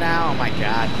Rabbitshire now? Oh my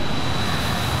god.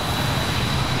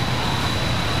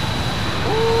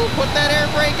 Ooh, put that air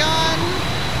brake on!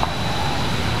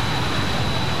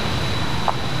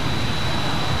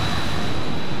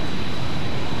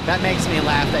 That makes me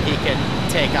laugh that he can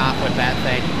take off with that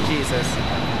thing. Jesus.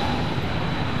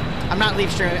 I'm not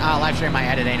live streaming my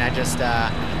editing, I just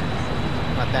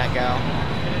let that go.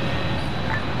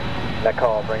 That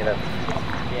call, bring it in.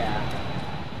 Yeah.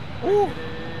 Woo.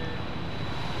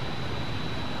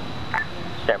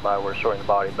 stand by. We're storing the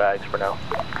body bags for now.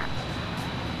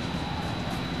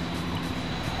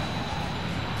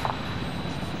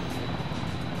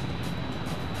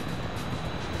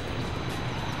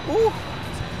 Ooh.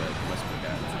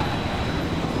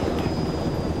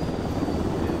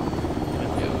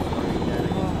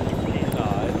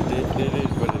 It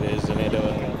is what it is, and it was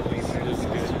good.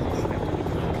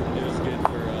 It was good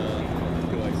for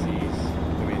 2ICs. I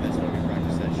mean, that's why we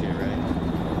practice that shit, right?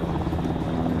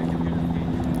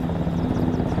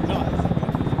 No,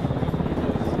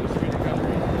 it was good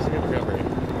recovery. It was good recovery.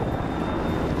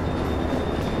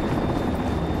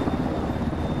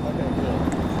 Okay, cool.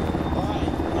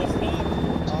 Alright, listen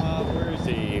up. Where is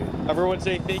he? Everyone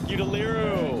say thank you to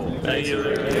Liru. Thank you,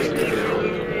 Liru.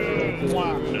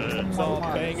 So,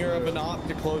 banger of an op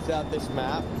to close out this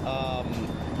map.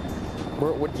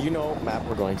 What do you know what map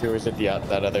we're going to? Or is it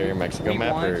that other Mexico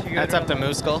map? Or? That's up to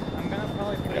Muscal. I'm gonna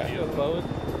probably put you to both.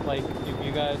 Like, if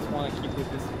you guys want to keep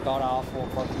with this god awful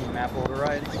fucking map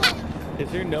override. Is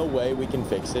there no way we can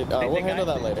fix it? We'll handle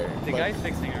that later. The guy's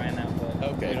fixing it right now,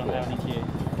 but okay, we don't have any TA.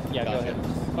 Yeah, gotcha. go ahead.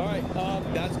 All right,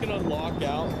 that's gonna lock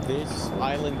out this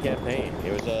island campaign.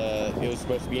 It was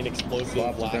supposed to be an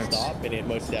explosive last stop, and it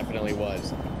most definitely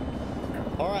was.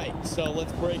 All right, so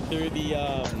let's break through the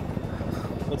AAR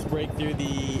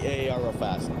real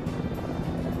fast.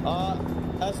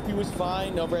 SP was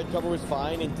fine, overhead cover was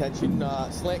fine, intention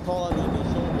slant call on the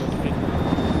initial was 50.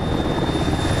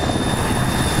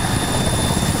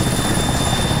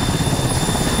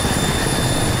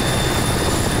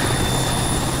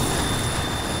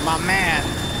 My man,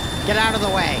 get out of the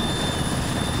way.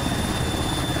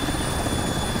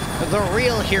 The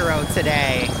real hero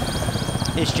today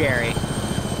is Jerry.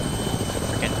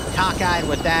 Freaking cockeyed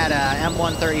with that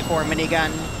M134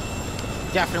 minigun.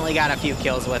 Definitely got a few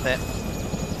kills with it.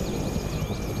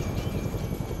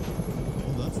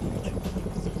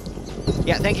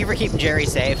 Yeah, thank you for keeping Jerry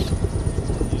safe.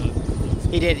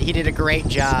 He did a great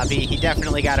job. He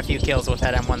definitely got a few kills with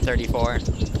that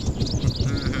M134.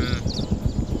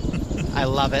 I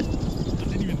love it. I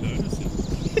didn't even notice it.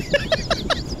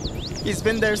 He's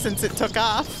been there since it took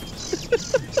off.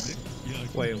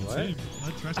 Wait, what? I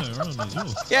tried to earn as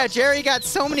well. Yeah, Jerry got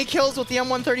so many kills with the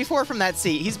M134 from that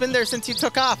seat. He's been there since you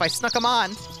took off. I snuck him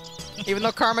on, even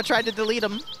though Karma tried to delete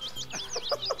him.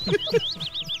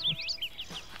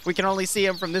 We can only see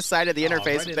him from this side of the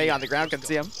interface. Right, They on the ground can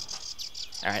see him.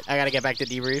 All right, I gotta get back to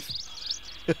debrief.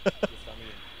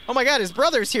 Oh my God, his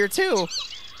brother's here too.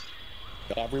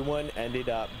 Everyone ended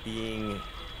up being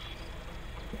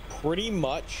pretty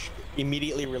much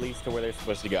immediately released to where they're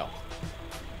supposed to go.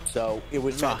 So it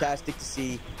was fantastic to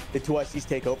see the two ICs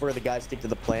take over. The guys stick to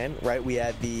the plan, right? We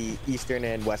had the eastern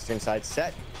and western side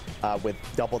set with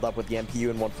doubled up with the MPU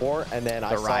and 1-4, and then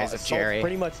I saw Assault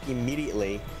pretty much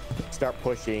immediately start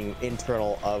pushing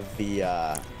internal of the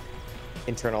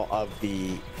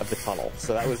tunnel.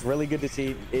 So that was really good to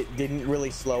see. It didn't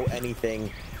really slow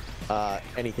anything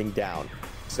down.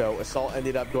 So Assault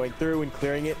ended up going through and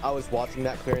clearing it. I was watching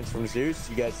that clearance from Zeus.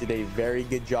 You guys did a very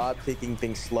good job taking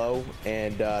things slow,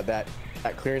 and that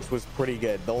clearance was pretty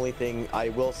good. The only thing I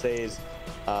will say is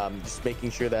just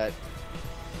making sure that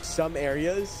some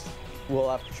areas we'll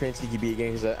have to train CQB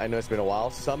again, because I know it's been a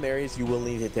while. Some areas you will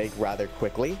need to take rather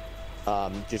quickly.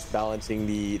 Just balancing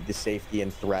the safety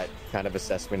and threat kind of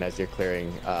assessment as you're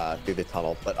clearing through the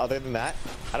tunnel. But other than that,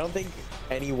 I don't think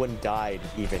anyone died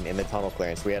even in the tunnel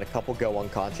clearance. We had a couple go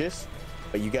unconscious,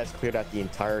 but you guys cleared out the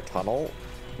entire tunnel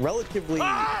relatively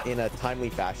in a timely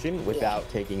fashion without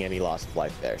taking any loss of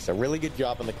life there. So really good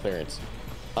job on the clearance.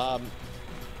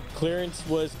 Clearance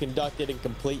was conducted and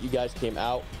complete. You guys came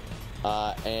out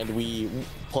and we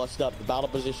plussed up the battle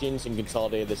positions and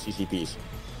consolidated the CCPs.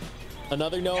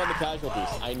 Another note on the casualties.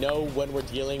 I know when we're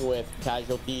dealing with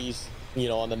casualties, you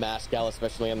know, on the mass gal,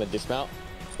 especially on the dismount,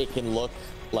 it can look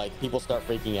like people start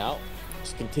freaking out.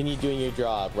 Just continue doing your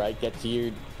job, right? Get to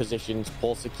your positions,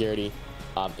 pull security.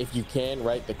 If you can,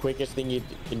 right, the quickest thing you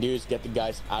can do is get the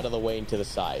guys out of the way and to the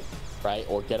side, right?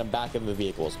 Or get them back in the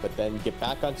vehicles, but then get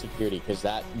back on security, because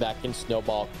that can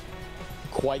snowball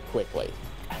quite quickly.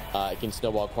 It can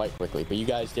snowball quite quickly, but you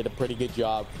guys did a pretty good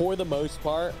job for the most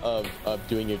part of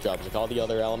doing your jobs. Like all the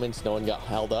other elements, no one got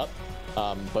held up.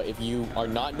 But if you are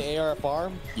not in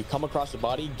ARFR, you come across a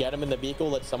body, get him in the vehicle,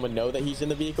 let someone know that he's in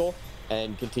the vehicle,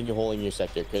 and continue holding your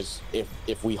sector. Because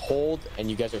if we hold and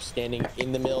you guys are standing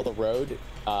in the middle of the road,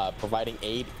 providing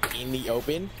aid in the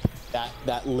open,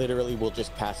 that literally will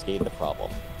just cascade the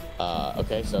problem.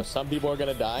 Okay, so some people are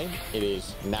gonna die. It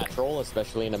is natural,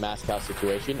 especially in a mass cow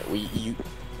situation.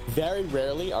 Very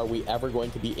rarely are we ever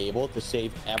going to be able to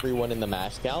save everyone in the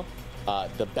mass cow.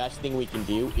 the best thing we can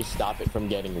do is stop it from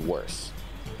getting worse.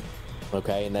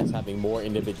 Okay, and that's having more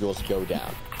individuals go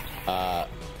down.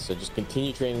 So just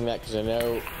continue training that, because I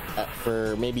know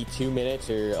for maybe 2 minutes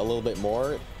or a little bit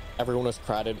more, everyone was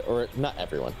crowded, or not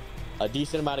everyone. A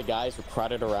decent amount of guys were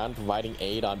crowded around providing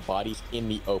aid on bodies in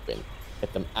the open.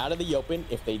 Get them out of the open.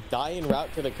 If they die en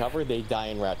route to the cover, they die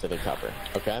en route to the cover.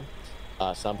 Okay?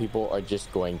 Some people are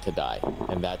just going to die,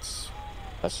 and that's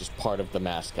just part of the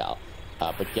mass count.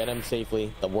 But get them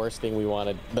safely. The worst thing we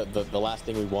wanted, the last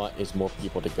thing we want is more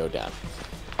people to go down.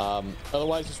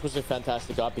 Otherwise, this was a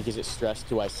fantastic op because it stressed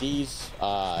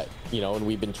 2ICs, you know, and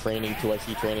we've been training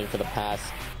 2IC training for the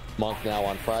past month now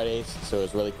on Fridays, so it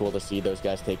was really cool to see those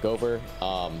guys take over,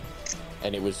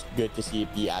 and it was good to see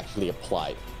it be actually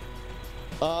applied.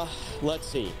 Let's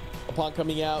see. Upon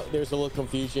coming out, there's a little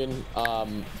confusion,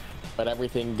 but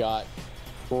everything got...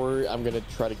 I'm going to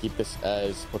try to keep this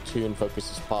as platoon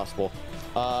focused as possible.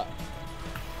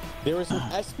 There was an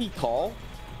SP call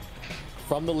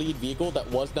from the lead vehicle that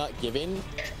was not given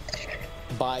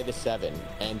by the 7,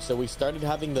 and so we started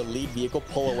having the lead vehicle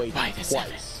pull away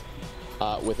twice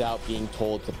without being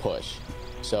told to push.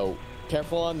 So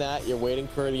careful on that. You're waiting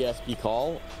for the SP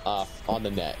call on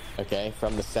the net, okay,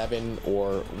 from the 7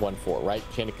 or 1-4, right?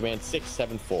 Chain of command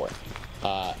 674.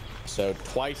 So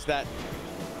twice that.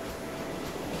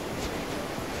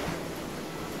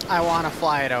 I want to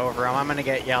fly it over him. I'm going to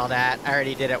get yelled at. I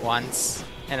already did it once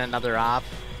in another op.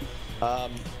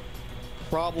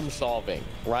 Problem solving,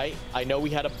 right? I know we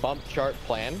had a bump chart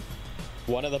plan.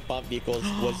 One of the bump vehicles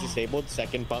was disabled.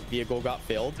 Second bump vehicle got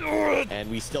filled, and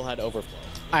we still had overflow.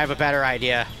 I have a better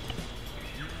idea.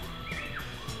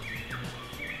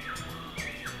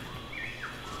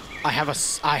 I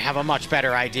have a much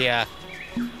better idea.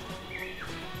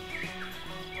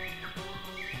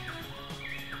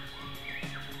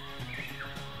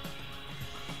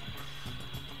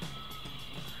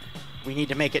 We need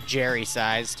to make it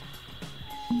Jerry-sized.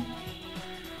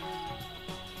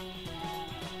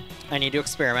 I need to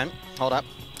experiment. Hold up.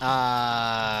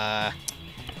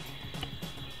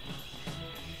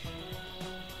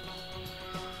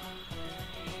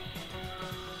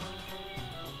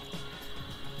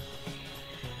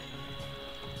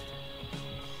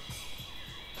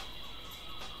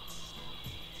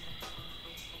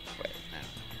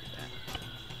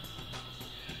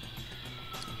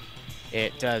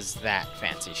 It does that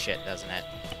fancy shit, doesn't it?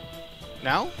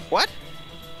 No? What?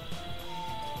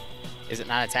 Is it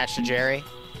not attached to Jerry?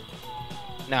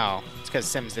 No, it's because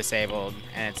Sim's disabled,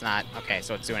 and it's not. Okay,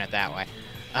 so it's doing it that way.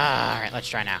 Alright, let's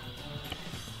try now.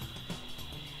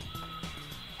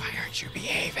 Why aren't you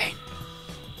behaving?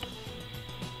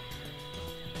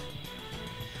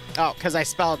 Oh, because I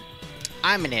spelled...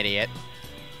 I'm an idiot.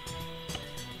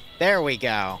 There we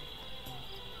go.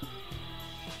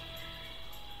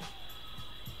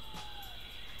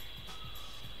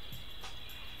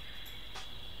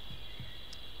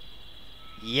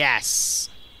 Yes.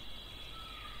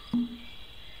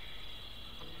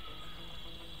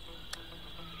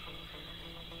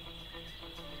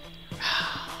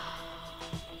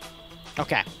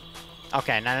 Okay.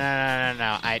 Okay,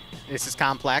 no. This is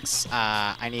complex.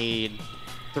 I need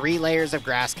 3 layers of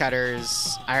grass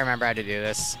cutters. I remember how to do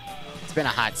this. It's been a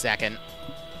hot second.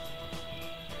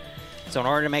 So in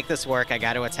order to make this work, I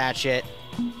got to attach it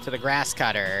to the grass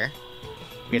cutter.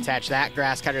 We attach that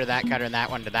grass cutter to that cutter and that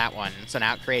one to that one. So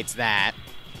now it creates that.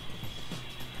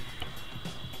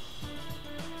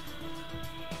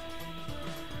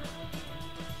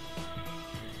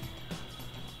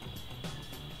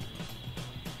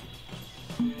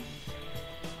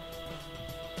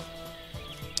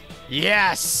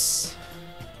 Yes!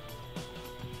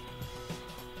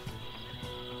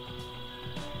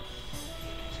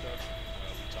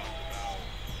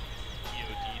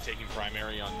 Taking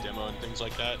primary on demo and things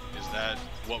like that. Is that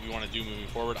what we want to do moving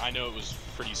forward? I know it was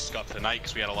pretty scuffed tonight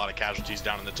because we had a lot of casualties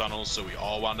down in the tunnels, so we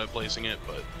all wound up placing it,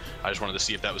 but I just wanted to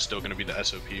see if that was still going to be the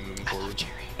SOP moving forward.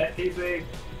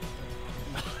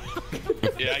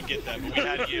 Yeah, I get that, but we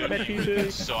had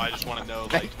you, so I just want to know,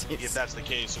 like, if that's the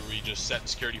case, are we just setting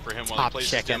security for him while he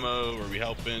plays his demo, or are we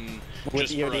helping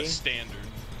just for a standard?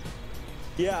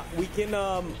 Yeah, we can,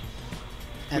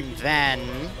 and then...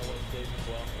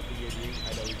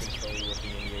 I know we've been slowly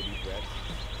working in UAV threats.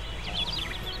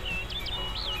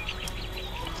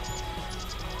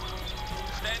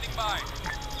 Standing by.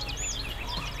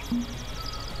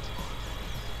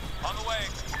 On the way.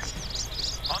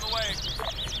 On the way.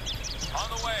 On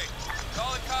the way.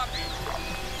 Solid copy.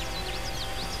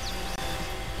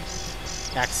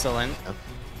 Excellent.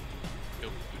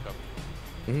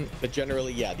 But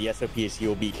generally, yeah, the SOP is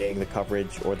you'll be getting the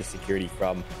coverage or the security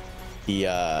from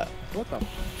the what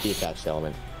the attached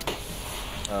element.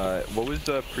 What was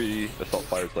pre-assault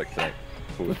fires like tonight?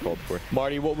 What was called for?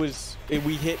 Marty, what was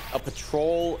we hit a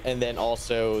patrol and then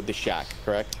also the shack,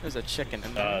 correct? There's a chicken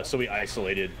in there. So we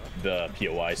isolated the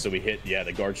POI. So we hit,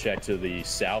 the guard shack to the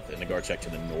south and the guard shack to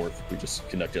the north. We just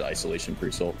conducted isolation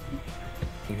pre-assault.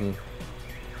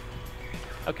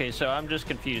 Okay, so I'm just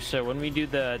confused. So when we do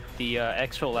the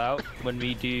exfil out, when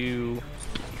we do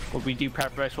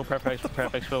prep for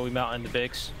exfil, we mount in the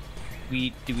VIX.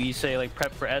 Do we say like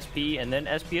prep for SP and then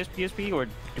SP, or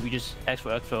do we just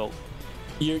exfil?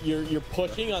 You're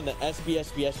pushing on the SP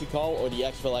call or the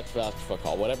exfil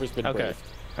call, whatever's been briefed.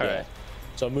 All right.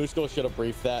 So Musco should have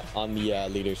briefed that on the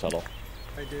leader's huddle.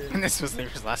 I did. And this was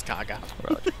Liru's last KOG.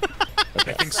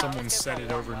 I think someone said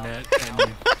it over net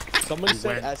and someone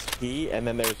said SP and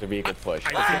then there was a vehicle push.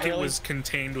 I think it was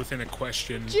contained within a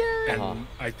question, and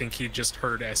I think he just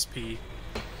heard SP.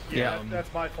 Yeah,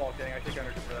 that's my fault, gang. I take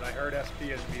ownership for that. I heard SP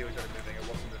as immediately started moving. It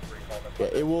wasn't a free call.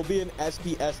 Yeah, it will be an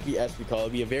SP call. It'll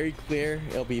be very clear.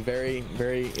 It'll be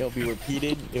it'll be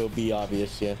repeated. It'll be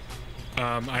obvious, yeah.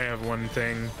 I have one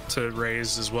thing to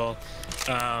raise as well.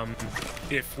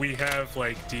 If we have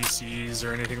like DCs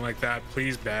or anything like that,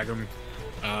 please bag them.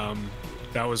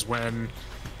 That was when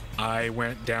I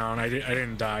went down. I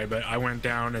didn't die, but I went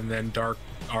down, and then Dark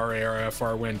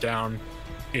RARFR went down,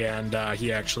 and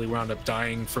he actually wound up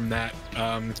dying from that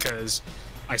because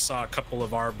I saw a couple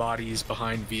of our bodies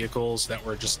behind vehicles that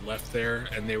were just left there,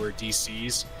 and they were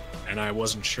DCs, and I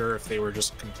wasn't sure if they were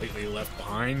just completely left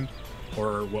behind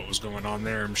or what was going on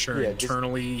there. I'm sure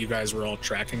internally you guys were all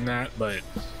tracking that, but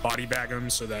body bag them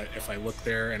so that if I look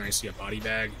there and I see a body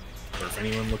bag, or if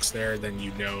anyone looks there, then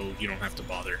you know you don't have to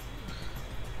bother.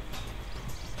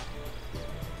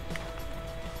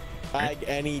 Bag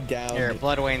any down. Here,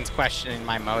 Bloodwayne's questioning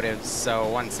my motives, so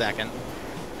 1 second.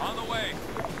 On the way.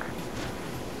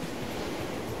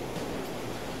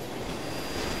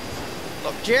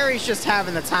 Look, Jerry's just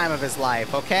having the time of his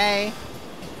life, okay?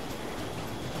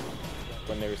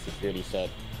 When there was security set.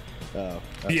 Oh.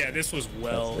 Yeah, this was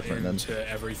well into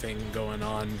everything going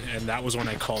on, and that was when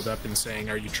I called up and saying,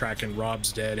 "Are you tracking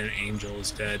Rob's dead and Angel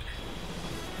is dead?"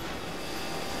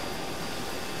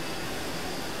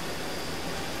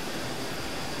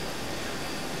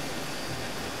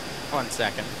 One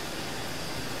second.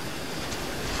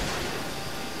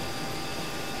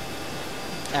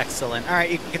 Excellent. All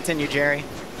right, you can continue, Jerry.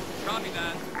 Copy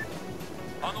that.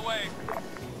 On the way.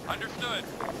 Understood.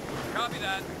 Copy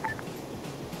that.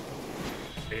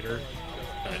 Later.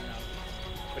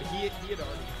 But he had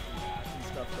already and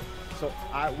stuff. So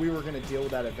we were going to deal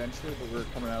with that eventually, but we were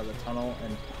coming out of the tunnel,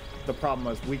 and the problem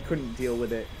was we couldn't deal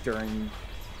with it during.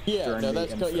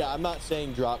 I'm not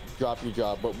saying drop your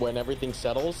job, but when everything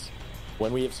settles,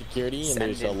 when we have security and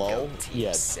there's a lull,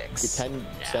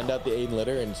 send out the aid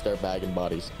litter and start bagging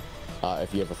bodies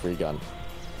if you have a free gun.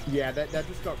 Yeah, that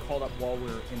just got called up while we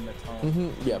were in the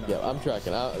tunnel. I'm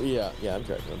tracking. I'm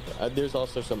tracking. There's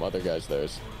also some other guys there.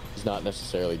 It's not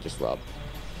necessarily just Rob,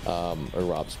 or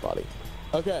Rob's body.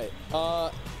 Okay,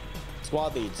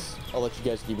 squad leads. I'll let you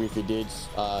guys debrief your dudes.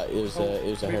 It was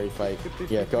a hairy fight.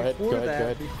 Yeah, go ahead.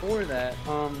 Before that,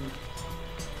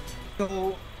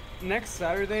 so next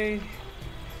Saturday,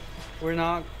 we're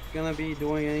not gonna be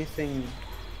doing anything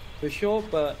official,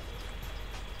 but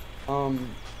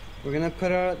we're gonna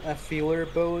put out a feeler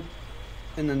boat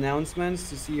and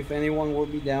announcements to see if anyone will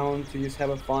be down to just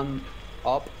have a fun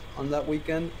up on that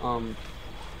weekend.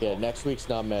 Yeah, next week's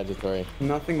not mandatory.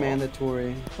 Nothing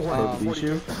mandatory.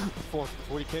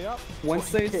 40K up?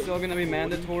 Wednesday's still gonna be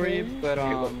mandatory, but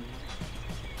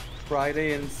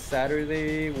Friday and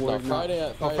Saturday were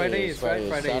Friday is right.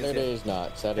 Saturday is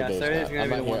not.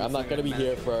 I'm not gonna be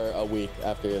here for a week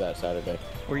after that Saturday.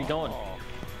 Where are you going?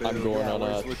 I'm going on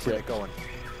a trip.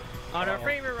 On our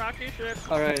favorite rocket ship.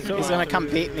 Alright, so he's gonna come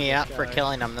beat me up for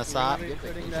killing him this op.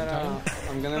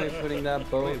 I'm gonna be putting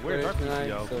that boat there tonight,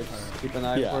 so just keep an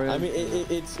eye for it. I mean,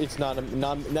 it's not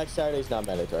next Saturday's not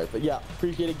mandatory, but yeah,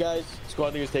 appreciate it, guys.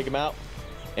 Squad leaders, take him out,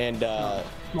 and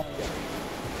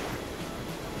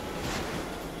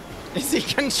Is he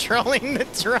controlling the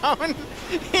drone?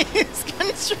 He's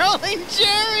controlling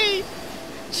Jerry!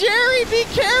 Jerry, be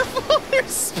careful! They're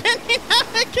spinning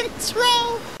out of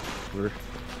control!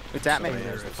 What's that mean?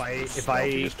 If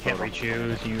I can't reach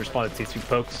you, do you respond to two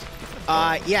pokes?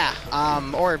 Yeah,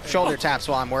 or shoulder taps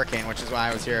while I'm working, which is why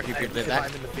I was here if you did that. If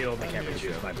I'm in the field and I can't reach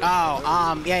you.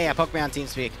 Yeah, poke me on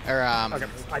TeamSpeak, or Okay,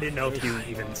 I didn't know if you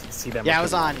even see them. Yeah, I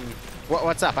was on,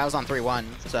 what's up? I was on 3-1,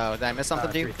 so did I miss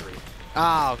something to you? 3-3.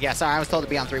 Oh, yeah, sorry, I was told to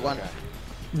be on 3-1.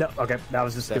 No, okay, that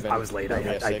was just because I was late,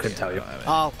 I couldn't tell you.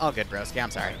 Oh, good, bros. Yeah,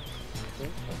 I'm sorry.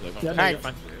 All right.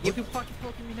 You can fucking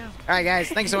poke me now. All right, guys.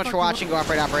 Thanks so much for watching. Go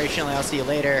operate operationally. I'll see you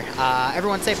later.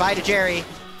 Everyone say bye to Jerry.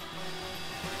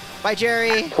 Bye,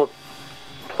 Jerry.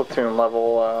 Platoon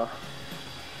level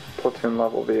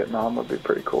Vietnam would be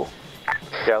pretty cool.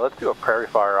 Yeah, let's do a prairie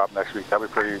fire op next week. That'd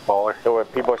be pretty baller. So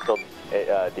people are still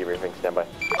debriefing. Stand by.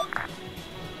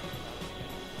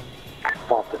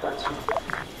 Bomb defense.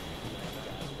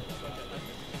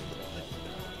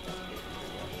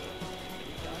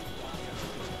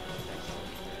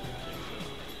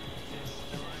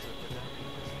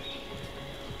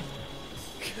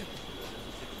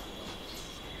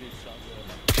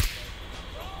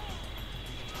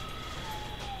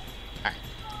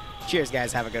 Cheers,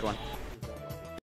 guys. Have a good one.